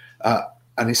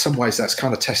 And in some ways, that's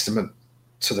kind of testament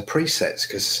to the presets,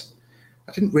 because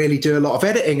I didn't really do a lot of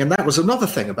editing, and that was another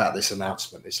thing about this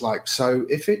announcement. It's like, so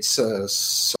if it's a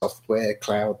software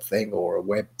cloud thing or a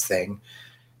web thing,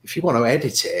 if you want to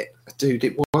edit it, dude,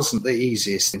 it wasn't the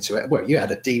easiest thing to edit. Well, you had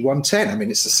a D110. I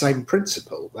mean, it's the same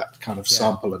principle, that kind of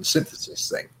sample and synthesis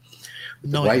thing.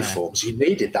 Nightmare. waveforms. You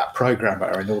needed that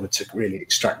programmer in order to really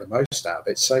extract the most out of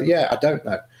it. So yeah, I don't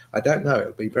know.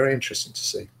 It'll be very interesting to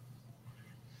see.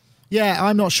 Yeah,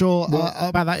 I'm not sure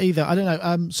about that either. I don't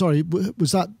know. Sorry,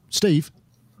 was that Steve?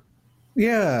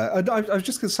 Yeah, I was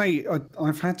just going to say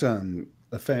I've had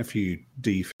a fair few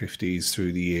D50s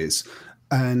through the years,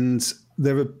 and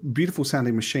they're a beautiful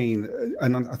sounding machine.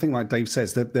 And I think, like Dave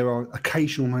says, there are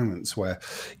occasional moments where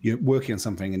you're working on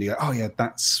something and you go, oh yeah,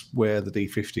 that's where the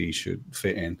D50 should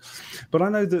fit in. But I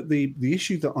know that the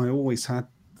issue that I always had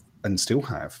and still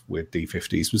have with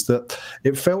D50s was that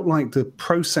it felt like the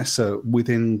processor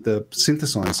within the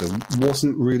synthesizer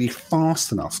wasn't really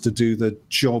fast enough to do the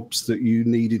jobs that you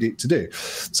needed it to do.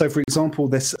 So, for example,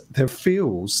 there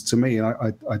feels to me, and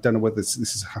I don't know whether this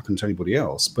has happened to anybody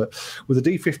else, but with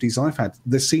the D50s I've had,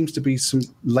 there seems to be some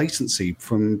latency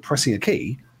from pressing a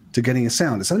key to getting a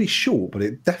sound. It's only short, but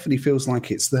it definitely feels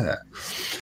like it's there.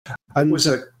 And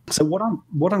so what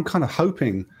I'm kind of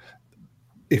hoping,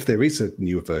 if there is a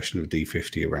newer version of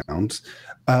D50 around,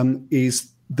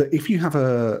 is that if you have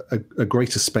a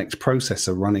greater spec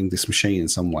processor running this machine in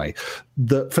some way,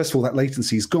 that first of all, that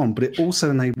latency is gone, but it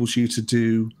also enables you to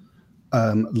do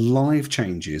live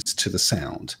changes to the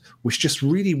sound, which just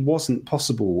really wasn't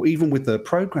possible, even with the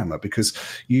programmer, because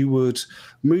you would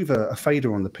move a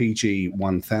fader on the PG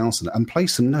 1000 and play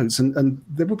some notes, and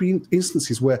there would be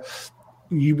instances where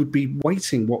you would be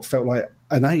waiting what felt like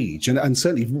an age, and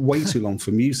certainly way too long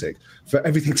for music, for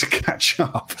everything to catch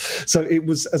up. So it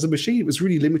was, as a machine, it was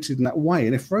really limited in that way.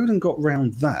 And if Roland got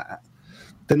round that,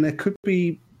 then there could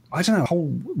be, I don't know, a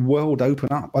whole world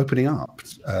opening up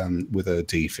with a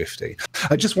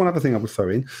D50. Just one other thing I would throw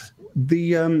in.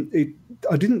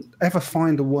 I didn't ever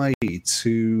find a way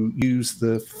to use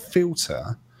the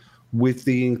filter with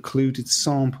the included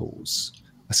samples.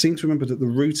 I seem to remember that the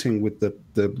routing with the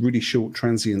really short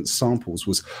transient samples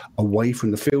was away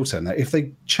from the filter. Now, if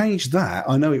they changed that,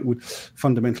 I know it would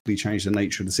fundamentally change the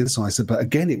nature of the synthesizer, but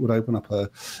again, it would open up a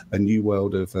new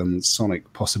world of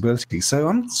sonic possibilities. So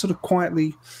I'm sort of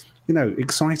quietly,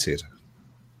 excited.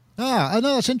 I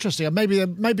know, that's interesting. Maybe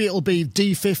it'll be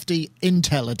D50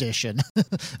 Intel edition.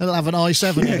 It'll have an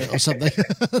i7 in it or something.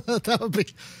 That would be...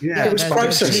 Yeah, it was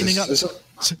processors.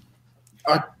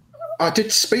 I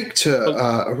did speak to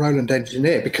a Roland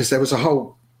engineer, because there was a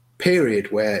whole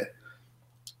period where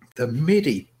the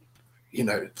MIDI,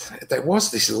 there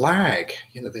was this lag,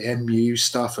 the MU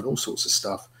stuff and all sorts of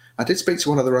stuff. I did speak to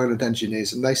one of the Roland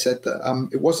engineers, and they said that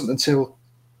it wasn't until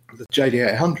the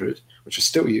JD800, which is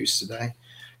still used today,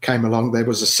 came along, there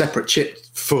was a separate chip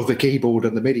for the keyboard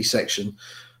and the MIDI section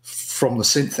from the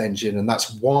synth engine, and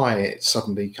that's why it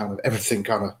suddenly everything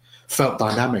felt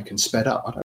dynamic and sped up.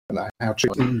 I don't know how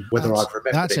true, whether I've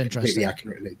remembered it completely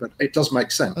accurately, but it does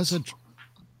make sense. That's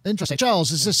interesting.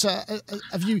 Charles, is this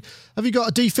have you got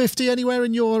a D50 anywhere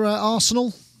in your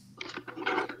arsenal?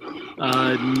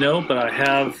 No, but I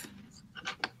have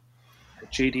a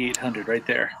JD800 right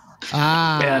there.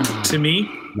 And to me,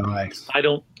 nice. I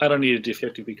don't need a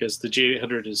D50 because the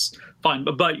JD800 is fine.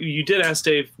 But you did ask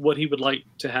Dave what he would like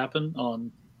to happen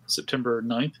on September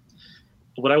 9th.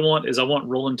 What I want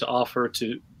Roland to offer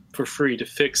for free to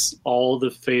fix all the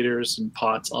faders and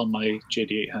pots on my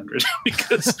JD800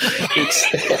 because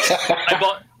I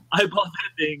bought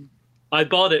that thing. I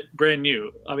bought it brand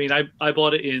new. I mean, I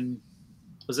bought it in,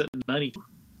 was it 90?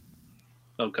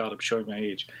 Oh God, I'm showing my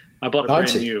age. I bought it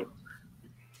 90. Brand new.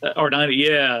 Or 90,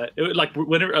 yeah. It,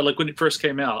 when it first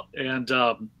came out, and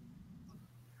oh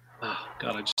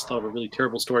God, I just thought of a really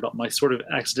terrible story about my sort of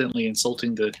accidentally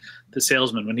insulting the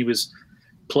salesman when he was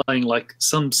playing like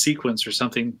some sequence or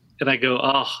something, and I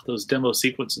go, those demo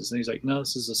sequences, and he's like, no,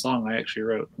 this is a song I actually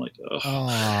wrote. I'm like,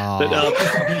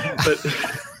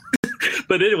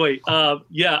 but anyway,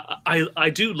 I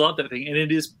do love that thing, and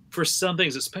it is, for some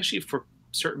things, especially for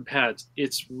certain pads,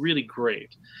 it's really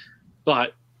great,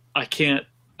 but I can't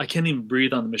even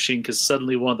breathe on the machine because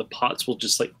suddenly one of the pots will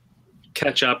just like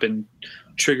catch up and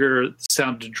trigger the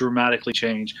sound to dramatically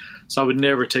change. So I would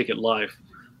never take it live.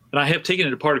 And I have taken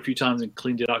it apart a few times and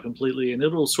cleaned it out completely, and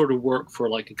it'll sort of work for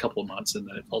like a couple of months and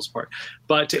then it falls apart.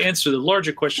 But to answer the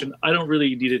larger question, I don't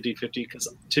really need a D50 because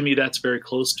to me that's very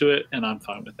close to it, and I'm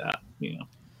fine with that.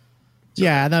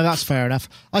 Yeah, no, that's fair enough.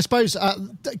 I suppose,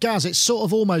 Gaz, it's sort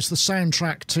of almost the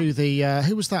soundtrack to the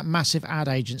who was that massive ad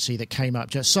agency that came up?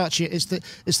 Just Saatchi. It's the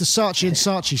Saatchi and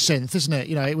Saatchi synth, isn't it?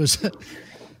 It was.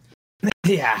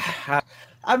 Yeah,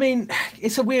 I mean,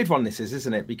 it's a weird one. This is,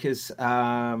 isn't it? Because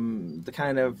the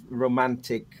kind of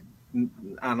romantic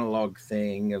analog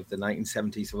thing of the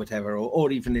 1970s or whatever,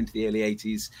 or even into the early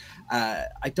 80s.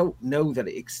 I don't know that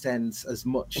it extends as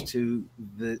much to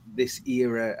this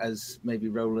era as maybe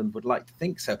Roland would like to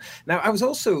think so. Now, I was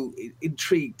also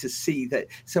intrigued to see that.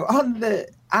 So on the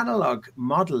analog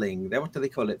modeling, what do they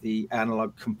call it? The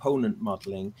analog component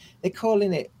modeling. They're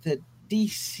calling it the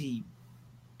DC.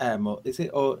 Is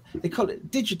it, or they call it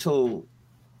digital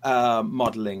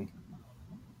modeling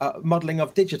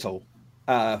of digital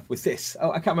with this.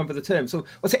 I can't remember the term. So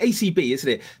what's it? ACB, isn't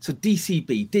it? So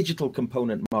DCB, digital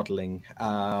component modeling.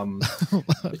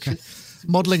 Okay.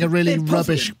 Modeling a really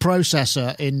rubbish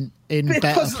processor in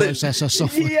better processor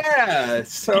software. Yeah.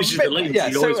 So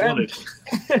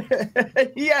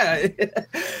yeah.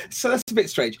 So that's a bit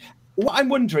strange. What I'm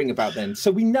wondering about then, so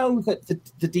we know that the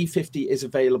D50 is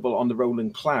available on the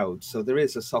Roland Cloud. So there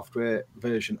is a software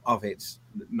version of it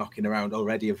knocking around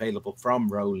already available from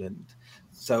Roland.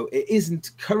 So it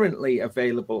isn't currently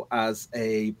available as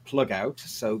a plug out.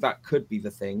 So that could be the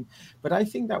thing. But I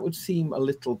think that would seem a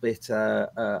little bit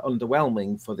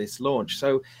underwhelming for this launch.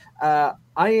 So I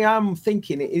am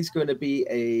thinking it is going to be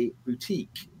a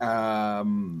boutique.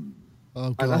 And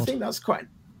I think that's quite,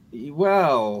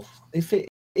 well, if it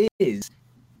is,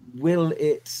 will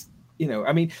it,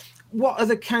 I mean, what are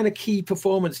the kind of key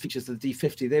performance features of the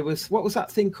D50? What was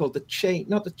that thing called? There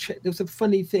was a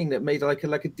funny thing that made like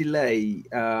a delay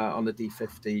on the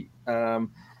D50.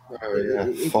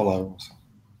 Follows.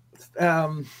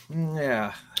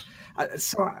 Yeah.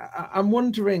 So I'm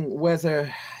wondering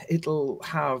whether it'll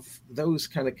have those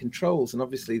kind of controls and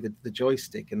obviously the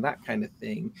joystick and that kind of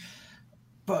thing.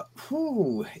 But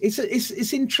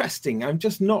it's interesting. I'm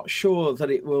just not sure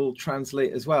that it will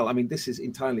translate as well. I mean, this is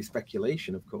entirely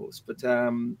speculation, of course, but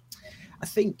I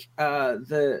think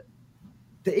there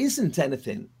isn't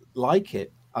anything like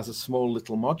it as a small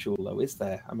little module, though, is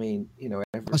there? I mean,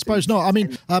 I suppose not. I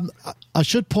mean, I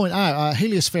should point out,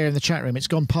 Heliosphere in the chat room, it's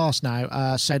gone past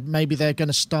now, said maybe they're going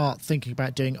to start thinking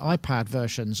about doing iPad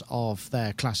versions of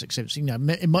their classic Sims,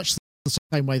 in much the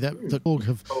same way that Org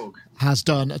has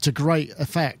done to great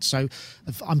effect. So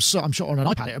I'm sure on an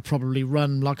iPad it would probably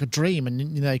run like a dream,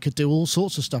 and they could do all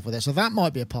sorts of stuff with it. So that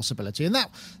might be a possibility, and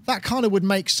that kind of would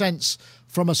make sense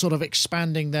from a sort of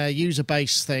expanding their user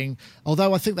base thing.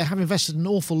 Although I think they have invested an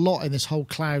awful lot in this whole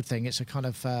cloud thing. It's a kind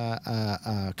of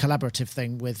collaborative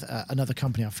thing with another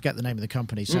company. I forget the name of the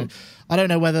company. So I don't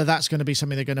know whether that's going to be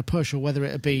something they're going to push or whether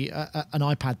it would be an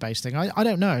iPad-based thing. I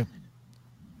don't know.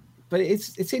 But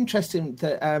it's interesting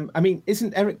that I mean,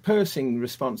 isn't Eric Persing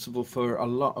responsible for a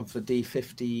lot of the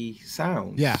D50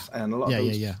 sounds? Yeah, and a lot of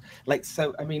those, yeah. Like,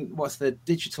 so I mean, what's the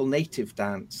Digital Native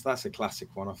Dance? That's a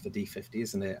classic one off the D50,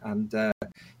 isn't it? And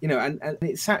and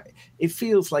it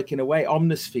feels like in a way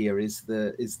Omnisphere is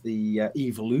the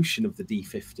evolution of the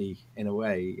D50 in a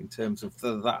way in terms of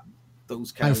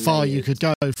those kind how of far layers. you could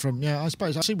go from. Yeah, I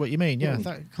suppose I see what you mean. Yeah,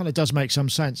 that kind of does make some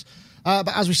sense.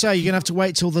 But as we say, you're going to have to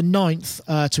wait till the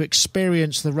 9th to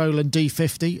experience the Roland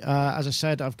D50. As I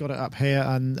said, I've got it up here,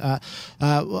 and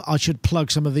I should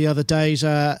plug some of the other days.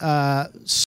 The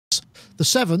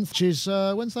 7th, which is,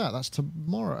 when's that? That's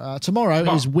tomorrow.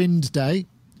 Tomorrow is Wind Day.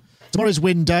 Tomorrow's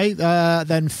Wind Day.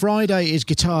 Then Friday is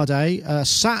Guitar Day.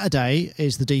 Saturday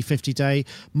is the D50 Day.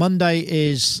 Monday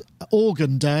is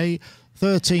Organ Day.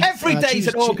 13th. Every day's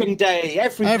an organ day.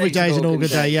 Every day's an organ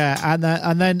day, yeah.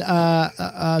 And then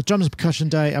drums and percussion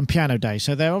day and piano day.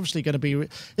 So they're obviously going to be.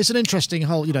 It's an interesting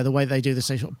whole, the way they do this.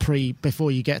 They sort of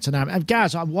before you get to NAMM. And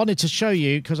Gaz, I wanted to show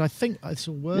you because I think this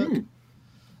will work.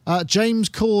 James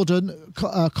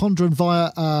Condren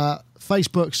via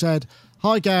Facebook said,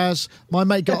 "Hi Gaz, my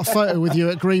mate got a photo with you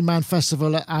at Green Man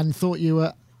Festival and thought you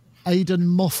were Aidan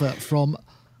Moffat from."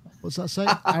 What's that say?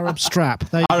 Arab Strap.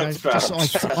 There you go.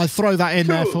 Just, I throw that in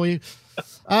there for you.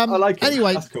 I like it.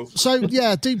 Anyway, that's cool. So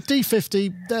yeah,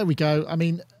 D50. There we go. I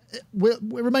mean, it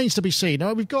remains to be seen.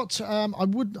 We've got.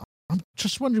 I'm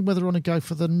just wondering whether I want to go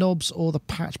for the knobs or the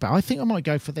patch bar. I think I might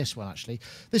go for this one actually.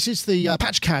 This is the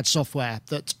PatchCAD software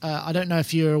that I don't know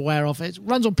if you're aware of. It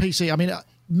runs on PC. I mean,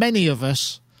 many of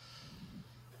us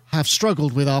have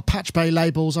struggled with our patch bay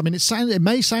labels. I mean, it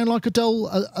may sound like a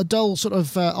dull sort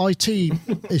of IT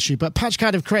issue, but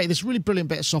PatchCAD have created this really brilliant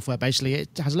bit of software. Basically,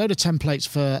 it has a load of templates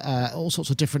for all sorts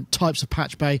of different types of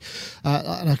patch bay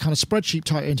and a kind of spreadsheet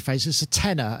type interface. It's a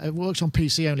tenner. It works on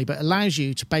PC only, but allows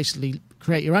you to basically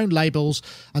create your own labels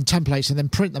and templates and then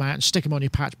print them out and stick them on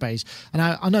your patch bays. And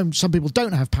I know some people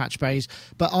don't have patch bays,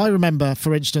 but I remember,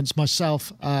 for instance,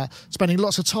 myself spending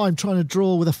lots of time trying to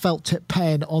draw with a felt tip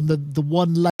pen on the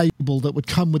one label that would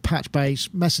come with Patch Bay,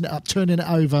 messing it up, turning it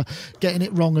over, getting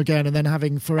it wrong again, and then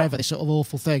having forever this sort of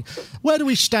awful thing. Where do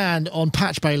we stand on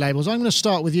Patch Bay labels? I'm going to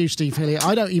start with you, Steve Hillier.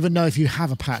 I don't even know if you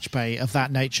have a Patch Bay of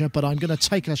that nature, but I'm going to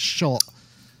take a shot.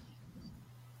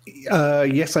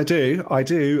 Yes, I do.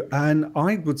 And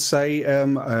I would say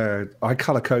I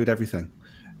color code everything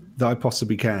that I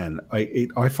possibly can.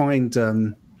 I find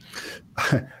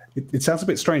it sounds a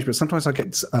bit strange, but sometimes I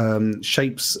get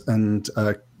shapes and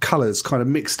colors kind of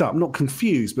mixed up, not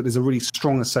confused, but there's a really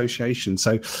strong association.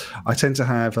 So I tend to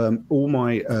have all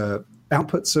my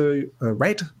outputs are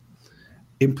red,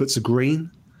 inputs are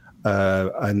green.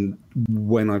 And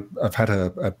when I've had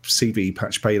a CV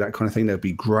Patch Bay, that kind of thing, there'd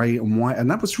be grey and white,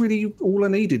 and that was really all I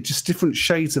needed, just different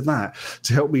shades of that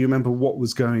to help me remember what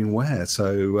was going where.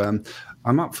 So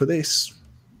I'm up for this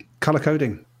color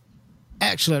coding.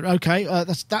 Excellent. Okay,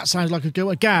 that sounds like a good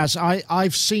one. Gaz,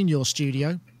 I've seen your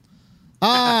studio.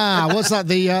 What's that?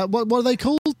 The what are they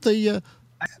called? The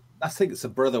I think it's the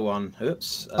Brother one.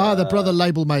 Oops. The Brother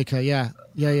label maker. Yeah.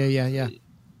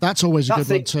 That's always a good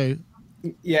one too.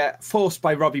 Yeah, forced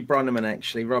by Robbie Bronneman,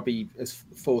 actually. Robbie has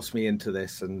forced me into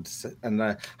this and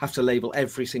have to label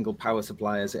every single power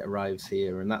supply as it arrives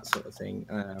here and that sort of thing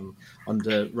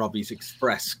under Robbie's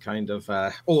express kind of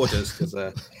orders.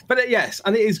 Yes,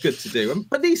 and it is good to do.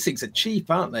 But these things are cheap,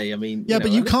 aren't they? I mean,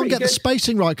 but you can't get the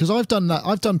spacing right, because I've done that.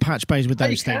 I've done Patch Bays with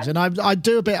those things, and I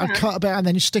do a bit, I cut a bit, and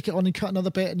then you stick it on, and cut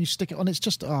another bit, and you stick it on. It's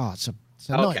just, it's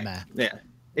a nightmare. Yeah.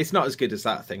 It's not as good as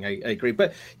that thing, I agree.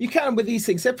 But you can, with these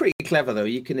things, they're pretty clever, though.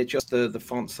 You can adjust the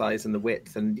font size and the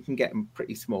width, and you can get them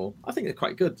pretty small. I think they're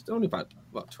quite good. They're only about,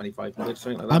 25 minutes,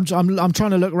 something like that. I'm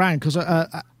trying to look around, because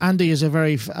Andy is a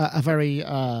very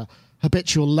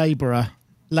habitual labeler.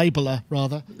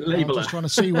 I'm just trying to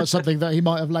see what's something that he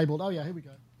might have labelled. Oh, yeah, here we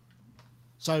go.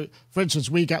 So, for instance,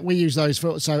 we use those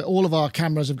so all of our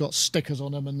cameras have got stickers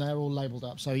on them, and they're all labelled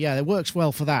up. So yeah, it works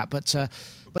well for that. But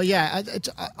yeah,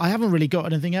 I haven't really got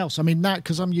anything else. I mean, that,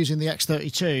 because I'm using the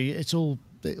X32, it all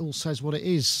says what it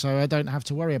is, so I don't have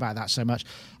to worry about that so much.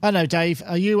 I know, Dave.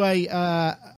 Are you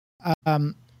a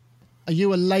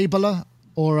labeler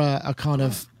or a kind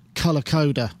of colour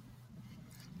coder?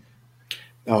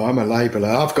 No, I'm a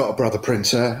labeler. I've got a Brother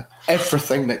printer.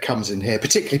 Everything that comes in here,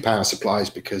 particularly power supplies,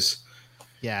 because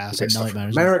it's a nightmare.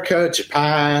 America,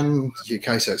 Japan,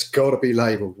 UK, so it's got to be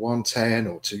labelled 110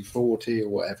 or 240 or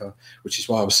whatever, which is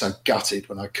why I was so gutted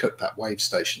when I cut that wave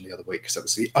station the other week, because that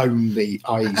was the only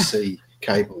IEC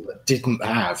cable that didn't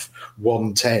have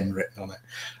 110 written on it.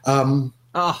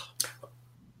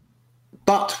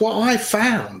 But what I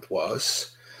found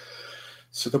was,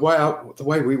 so the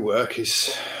way we work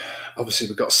is, obviously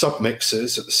we've got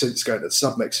submixers, the synths go to the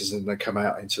submixers and they come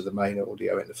out into the main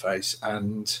audio interface,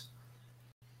 and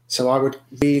so I would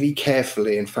really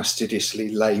carefully and fastidiously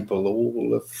label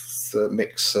all of the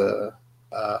mixer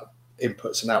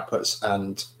inputs and outputs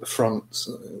and the fronts.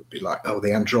 It would be like,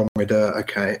 the Andromeda,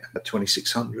 okay,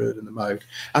 2600 and the Moog.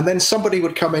 And then somebody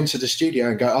would come into the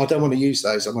studio and go, I don't want to use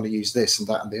those, I want to use this and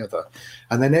that and the other.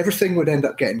 And then everything would end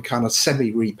up getting kind of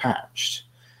semi-repatched.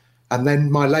 And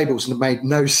then my labels made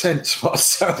no sense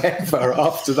whatsoever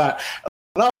after that.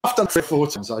 And after 3 or 4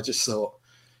 times, I just thought,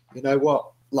 you know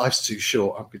what? Life's too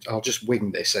short. I'll just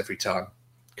wing this every time,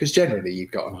 because generally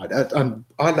you've got an idea. And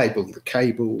I label the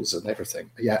cables and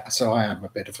everything. Yeah, so I am a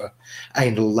bit of a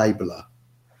anal labeler.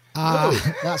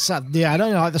 That's I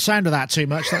don't like the sound of that too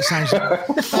much. That sounds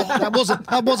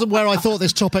that wasn't where I thought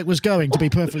this topic was going, to be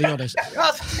perfectly honest.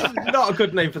 That's not a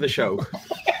good name for the show.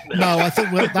 No, I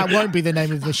think that won't be the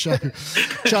name of the show.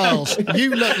 Charles, you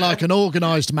look like an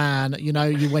organised man. You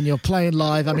know, when you're playing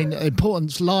live. I mean,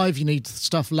 importance live, you need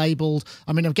stuff labelled.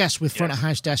 I mean, I guess with front of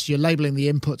house desks, you're labelling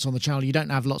the inputs on the channel. You don't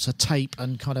have lots of tape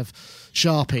and kind of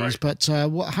Sharpies.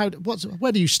 Right. But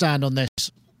where do you stand on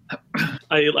this?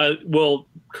 Well,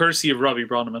 courtesy of Robbie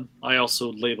Bronneman, I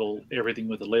also label everything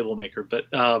with a label maker.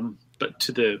 But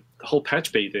to the whole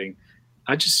Patch Bay thing,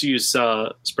 I just use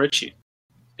spreadsheet.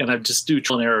 And I just do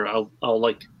trial and error. I'll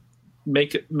like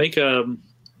make a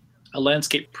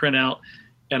landscape printout,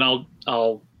 and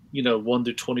I'll 1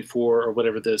 through 24 or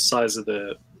whatever the size of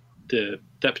that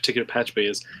particular Patch Bay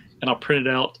is, and I'll print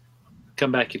it out,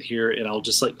 come back in here, and I'll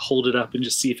just like hold it up and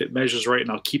just see if it measures right,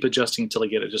 and I'll keep adjusting until I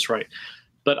get it just right.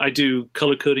 But I do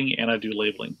color coding and I do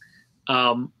labeling.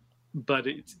 But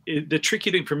the tricky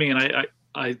thing for me, and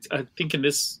I think in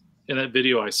that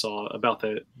video I saw about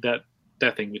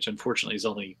that thing, which unfortunately is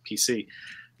only PC,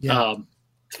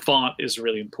 font is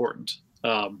really important,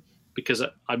 because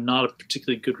I'm not a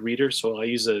particularly good reader, so I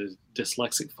use a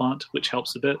dyslexic font, which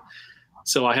helps a bit.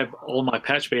 So I have all my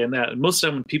Patch Bay in that, and most of the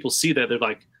time when people see that, they're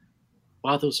like,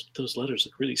 wow, those letters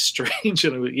look really strange.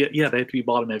 And they have to be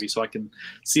bottom heavy so I can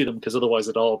see them, because otherwise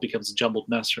it all becomes a jumbled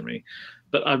mess for me.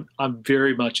 But I'm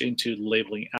very much into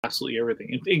labeling absolutely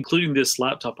everything, including this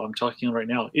laptop I'm talking on right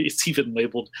now. It's even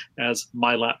labeled as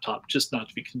my laptop, just not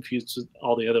to be confused with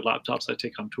all the other laptops I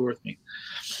take on tour with me.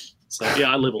 So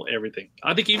yeah, I label everything.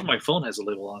 I think even my phone has a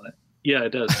label on it. Yeah,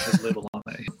 it does. It has a label on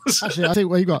it. Actually, I think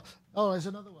what you got. Oh, there's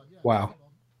another one. Yeah. Wow.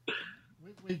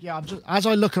 As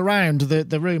I look around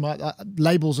the room,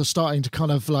 labels are starting to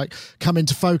kind of like come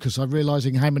into focus. I'm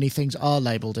realizing how many things are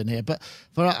labeled in here. But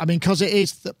because it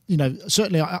is,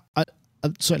 certainly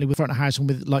certainly with front of house and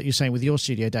with, like you're saying, with your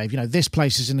studio, Dave, this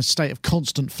place is in a state of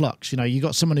constant flux. You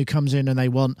got someone who comes in and they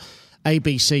want A,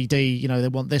 B, C, D, they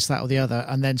want this, that, or the other.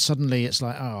 And then suddenly it's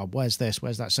like, oh, where's this?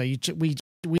 Where's that? So we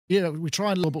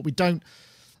try and label, but we don't.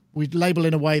 We label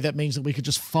in a way that means that we could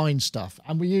just find stuff.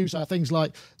 And we use things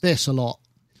like this a lot.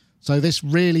 So this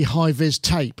really high-vis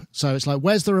tape. So it's like,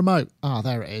 where's the remote? Ah,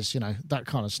 there it is. That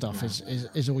kind of stuff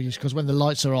is all used. Because when the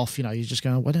lights are off, you just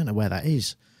go, well, I don't know where that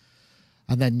is.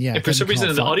 And then, yeah. And for some reason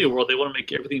in the audio world, they want to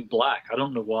make everything black. I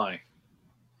don't know why.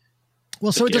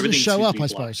 Well, so it doesn't show up, I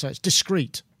suppose. So it's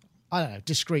discreet. I don't know,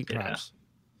 discreet perhaps.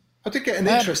 I did get an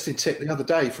interesting tip the other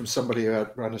day from somebody who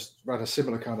ran a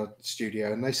similar kind of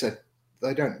studio, and they said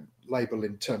they don't label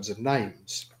in terms of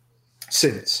names,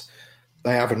 synths.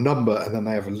 They have a number and then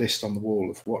they have a list on the wall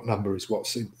of what number is what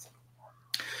synth.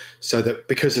 So that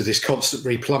because of this constant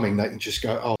replumbing, they can just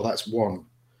go, oh, that's one.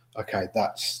 Okay,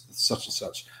 that's such and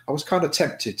such. I was kind of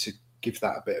tempted to give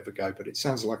that a bit of a go, but it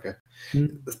sounds like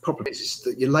the problem is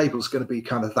that your label's going to be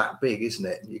kind of that big, isn't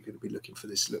it? And you're going to be looking for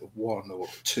this little 1 or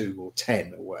 2 or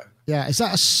 10 or whatever. Yeah, is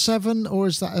that a 7 or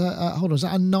is that hold on? Is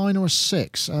that a 9 or a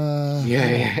 6?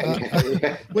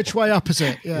 Yeah. Which way up is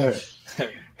it? Yeah.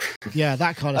 Yeah,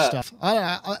 that kind of stuff.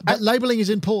 But labeling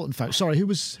is important, folks. Sorry, who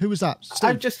was that? Steve?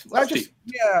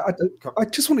 I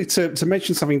just wanted to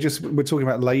mention something. Just we're talking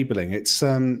about labeling. It's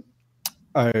a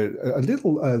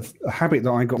little habit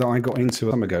that I got into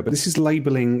a time ago. But this is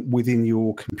labeling within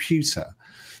your computer.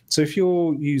 So if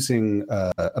you're using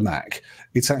a Mac,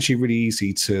 it's actually really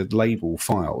easy to label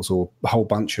files or a whole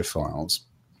bunch of files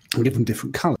and give them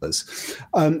different colors.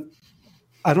 And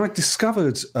I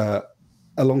discovered a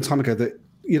long time ago that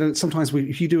sometimes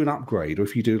if you do an upgrade or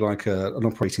if you do like an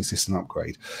operating system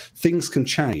upgrade, things can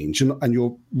change and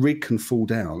your rig can fall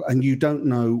down and you don't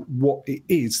know what it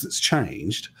is that's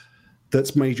changed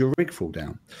that's made your rig fall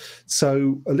down.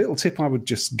 So a little tip I would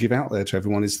just give out there to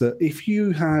everyone is that if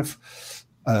you have,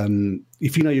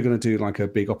 if you're going to do like a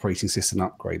big operating system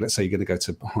upgrade, let's say you're going to go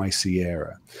to High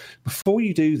Sierra, before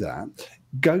you do that,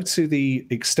 go to the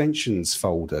extensions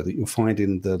folder that you'll find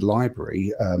in the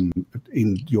library,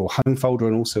 in your home folder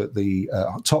and also at the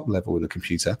top level in the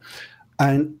computer,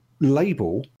 and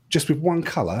label just with one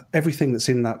color everything that's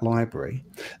in that library.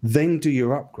 Then do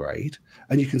your upgrade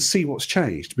and you can see what's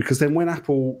changed, because then when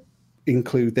Apple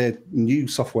include their new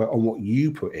software on what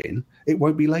you put in, it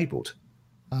won't be labeled.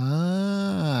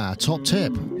 Ah, top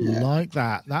tip. Like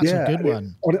that. That's a good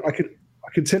one. I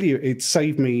can tell you it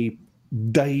saved me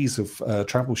days of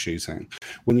troubleshooting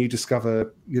when you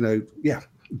discover,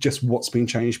 just what's been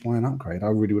changed by an upgrade. I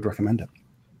really would recommend it.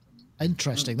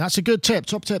 Interesting. That's a good tip.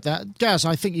 Top tip. That, Gaz,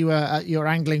 I think you're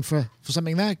angling for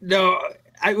something there. No,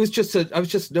 I was just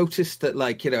noticed that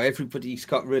everybody's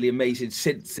got really amazing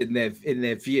synths in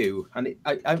their view, and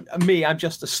I'm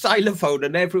just a stylophone,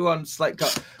 and everyone's like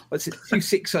got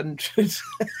 2600.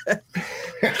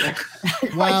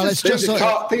 Well, it's just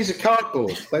these are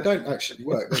cardboard. They don't actually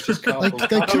work. They're just cardboard.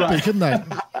 They could be, couldn't they?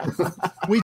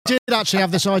 We did actually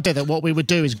have this idea that what we would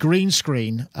do is green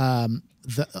screen.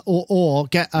 Or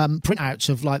get printouts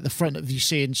of like the front of you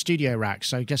see in studio racks.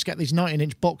 So just get these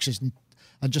 19-inch boxes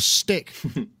and just stick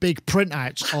big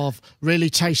printouts of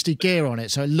really tasty gear on it.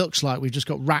 So it looks like we've just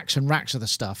got racks and racks of the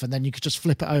stuff. And then you could just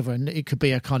flip it over and it could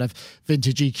be a kind of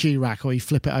vintage EQ rack, or you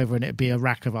flip it over and it'd be a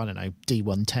rack of, I don't know,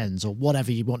 D110s or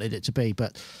whatever you wanted it to be.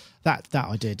 But that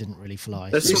idea didn't really fly.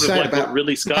 That's sort of like what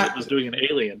Ridley Scott was doing in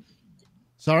Alien.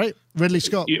 Sorry? Ridley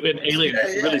Scott? In Alien,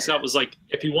 Ridley Scott was like,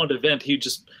 if he wanted a vent, he'd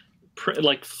just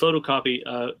photocopy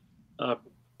a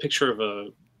picture of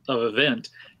a vent,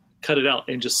 cut it out,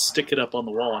 and just stick it up on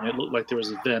the wall, and it looked like there was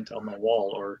a vent on the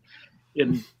wall, or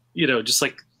just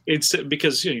like instant,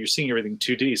 because you're seeing everything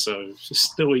 2D, so there's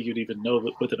just no way you'd even know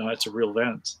whether or not it's a real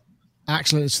vent.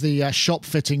 Excellent. It's the shop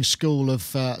fitting school of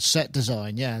set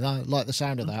design. Yeah, I like the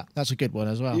sound of that. That's a good one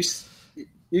as well.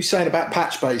 You saying about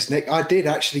patch base, Nick, I did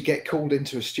actually get called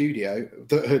into a studio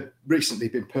that had recently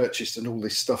been purchased and all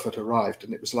this stuff had arrived.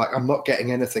 And it was like, I'm not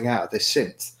getting anything out of this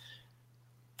synth.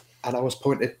 And I was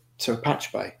pointed to a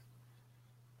patch bay.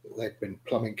 they'd been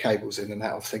plumbing cables in and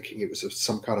out, thinking it was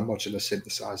some kind of modular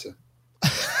synthesizer.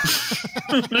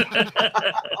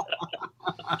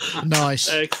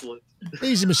 Nice, excellent.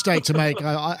 Easy mistake to make.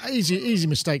 Easy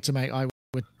mistake to make. I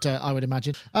would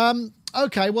imagine.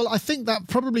 Okay, well, I think that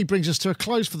probably brings us to a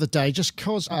close for the day, just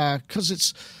because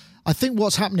it's. I think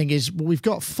what's happening is we've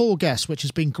got 4 guests, which has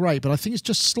been great, but I think it's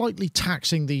just slightly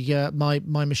taxing the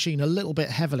my machine a little bit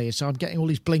heavily. So I'm getting all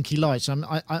these blinky lights. I'm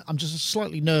just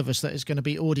slightly nervous that it's going to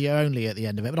be audio only at the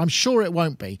end of it, but I'm sure it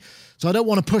won't be. So I don't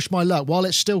want to push my luck while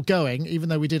it's still going, even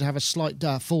though we did have a slight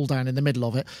fall down in the middle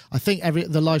of it. I think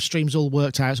the live stream's all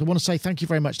worked out. So I want to say thank you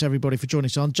very much to everybody for joining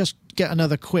us on. Just get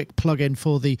another quick plug in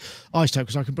for the iZotope,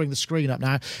 because I can bring the screen up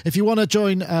now. If you want to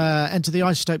join, enter the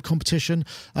iZotope competition,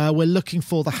 we're looking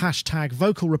for the hashtag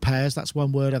vocal repairs, that's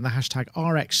one word, and the hashtag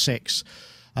RX6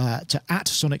 to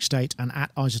 @SonicState and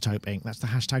 @iZotope Inc. That's the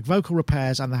hashtag vocal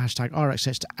repairs and the hashtag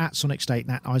RX6 to @SonicState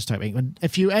and @iZotope Inc. And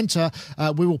if you enter,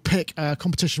 we will pick a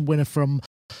competition winner from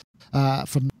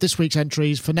this week's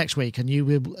entries for next week, and you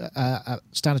will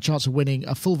stand a chance of winning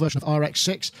a full version of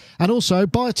RX6 and also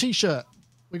buy a t-shirt.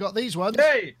 We got these ones.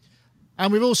 Hey!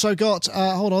 And we've also got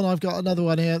hold on, I've got another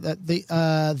one here, that the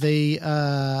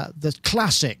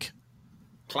classic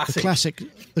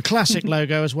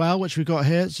logo as well, which we've got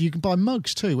here. So you can buy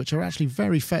mugs too, which are actually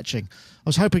very fetching. I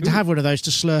was hoping to have one of those to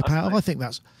slurp out of. I think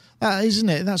that isn't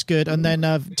it? That's good. And then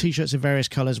t-shirts in various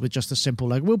colours with just a simple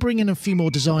logo. We'll bring in a few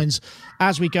more designs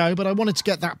as we go, but I wanted to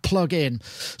get that plug in.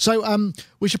 So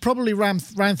we should probably round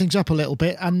things up a little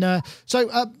bit. And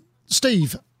so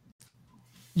Steve,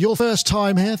 your first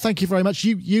time here. Thank you very much.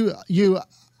 You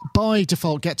by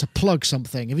default get to plug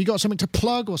something. Have you got something to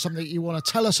plug or something that you want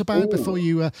to tell us about before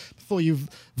you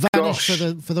vanish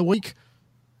for the week?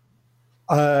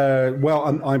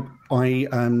 Well, I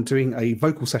am doing a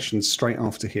vocal session straight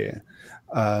after here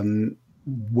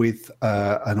with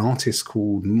an artist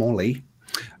called Molly.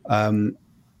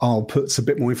 I'll put a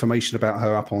bit more information about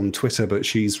her up on Twitter, but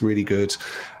she's really good.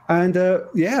 And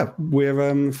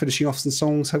we're finishing off some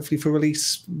songs, hopefully for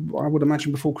release, I would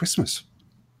imagine, before Christmas.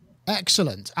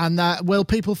 Excellent. And will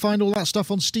people find all that stuff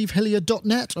on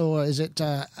stevehillier.net, or is it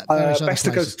best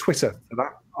to go to Twitter for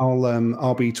that?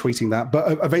 I'll be tweeting that,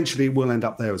 but eventually we'll end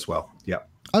up there as well. Yeah.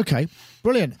 Okay.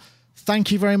 Brilliant.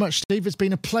 Thank you very much, Steve. It's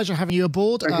been a pleasure having you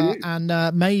aboard.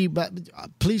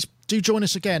 Please do join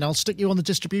us again. I'll stick you on the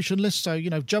distribution list, so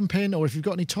jump in, or if you've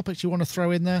got any topics you want to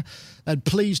throw in there, then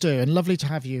please do. And lovely to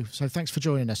have you. So thanks for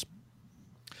joining us.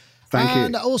 Thank you.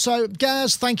 And also,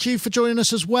 Gaz, thank you for joining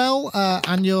us as well,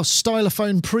 and your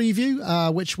Stylophone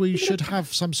preview, which we should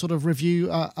have some sort of review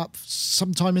up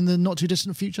sometime in the not too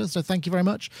distant future. So thank you very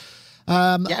much.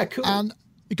 Yeah, cool. And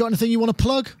you got anything you want to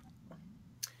plug?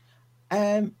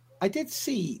 I did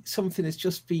see something that's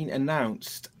just been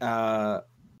announced to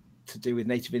do with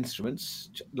Native Instruments,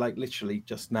 like literally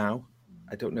just now.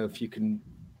 I don't know if you can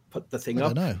put the thing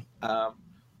up. I don't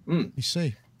know. You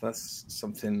see. That's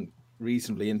something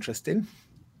reasonably interesting.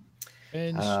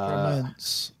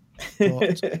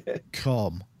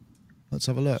 Instruments.com. Let's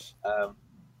have a look.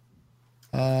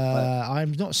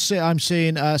 I'm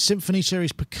seeing Symphony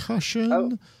Series Percussion.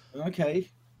 Oh, okay.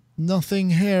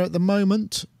 Nothing here at the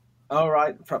moment. All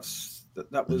right. Perhaps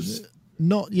that was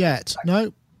not yet.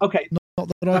 No. Okay.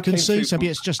 Not that I can see. So maybe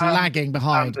it's just lagging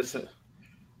behind.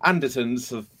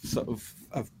 Andersons have sort of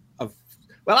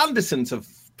Andersons have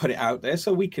put it out there,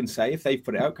 so we can say if they've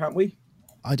put it out, can't we?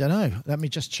 I don't know. Let me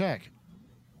just check.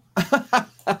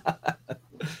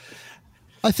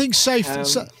 I think safe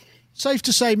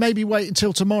to say maybe wait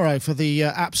until tomorrow for the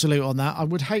absolute on that. I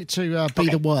would hate to be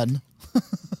the one.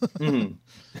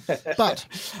 But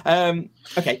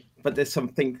okay, but there's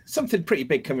something pretty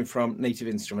big coming from Native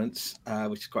Instruments,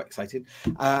 which is quite exciting.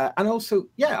 And also,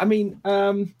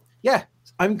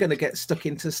 I'm going to get stuck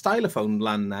into stylophone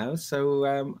land now. So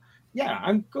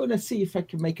I'm going to see if I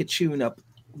can make a tune up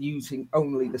using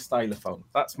only the stylophone.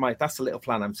 That's the little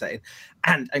plan I'm setting,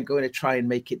 and I'm going to try and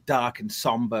make it dark and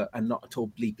somber and not at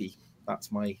all bleepy.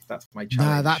 That's my challenge.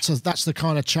 No, that's the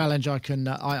kind of challenge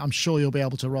I'm sure you'll be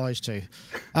able to rise to.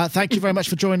 Thank you very much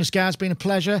for joining us, Gaz. Been a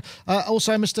pleasure.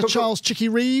 Also, Mr. Charles Chicky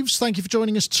Reeves, thank you for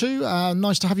joining us too.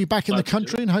 Nice to have you back in the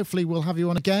country, and hopefully we'll have you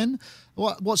on again.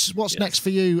 What's next for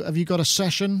you? Have you got a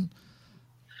session?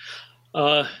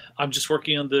 I'm just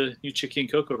working on the new Chicky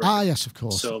and Coco record. Yes, of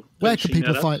course. So where can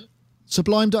people find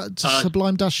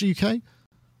Sublime-UK?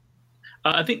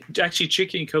 I think actually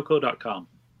chickyandcoco.com.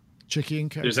 Chicky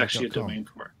and Coco. There's actually a domain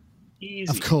for it.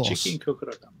 Easy. Of course.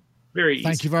 chickyandcoco.com. Very easy.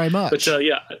 Thank you very much. But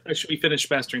I should be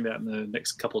finished mastering that in the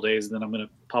next couple of days, and then I'm going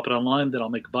to pop it online. Then I'll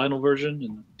make a vinyl version,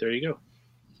 and there you go.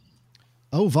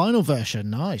 Oh, vinyl version.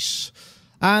 Nice.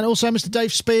 And also, Mr.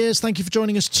 Dave Spears, thank you for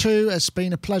joining us too. It's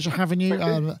been a pleasure having you.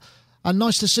 And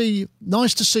nice to see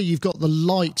you've got the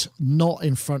light not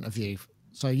in front of you.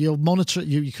 So your monitor,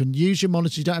 you can use your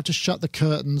monitor. You don't have to shut the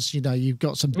curtains. You know, you've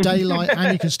got some daylight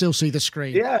and you can still see the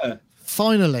screen. Yeah.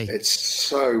 Finally. It's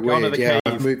so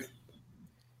weird.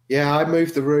 Yeah, I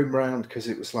moved the room around because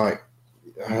it was like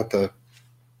I had the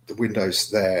windows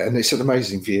there, and it's an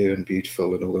amazing view and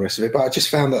beautiful and all the rest of it. But I just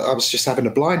found that I was just having the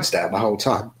blinds down the whole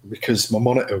time because my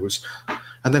monitor was.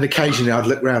 And then occasionally I'd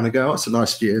look around and go, "Oh, it's a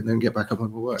nice view," and then get back up on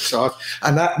my work. So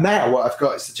now what I've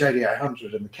got is the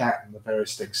JD800 and the cat and the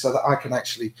various things, so that I can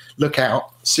actually look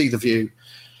out, see the view,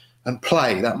 and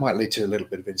play. That might lead to a little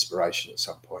bit of inspiration at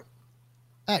some point.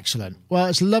 Excellent. Well,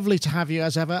 it's lovely to have you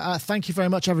as ever. Thank you very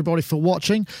much, everybody, for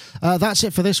watching. That's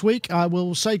it for this week. I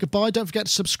will say goodbye. Don't forget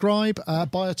to subscribe,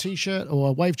 buy a T-shirt or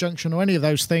a Wave Junction or any of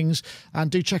those things, and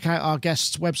do check out our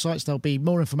guests' websites. There'll be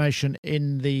more information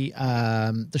in the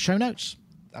show notes.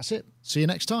 That's it. See you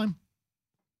next time.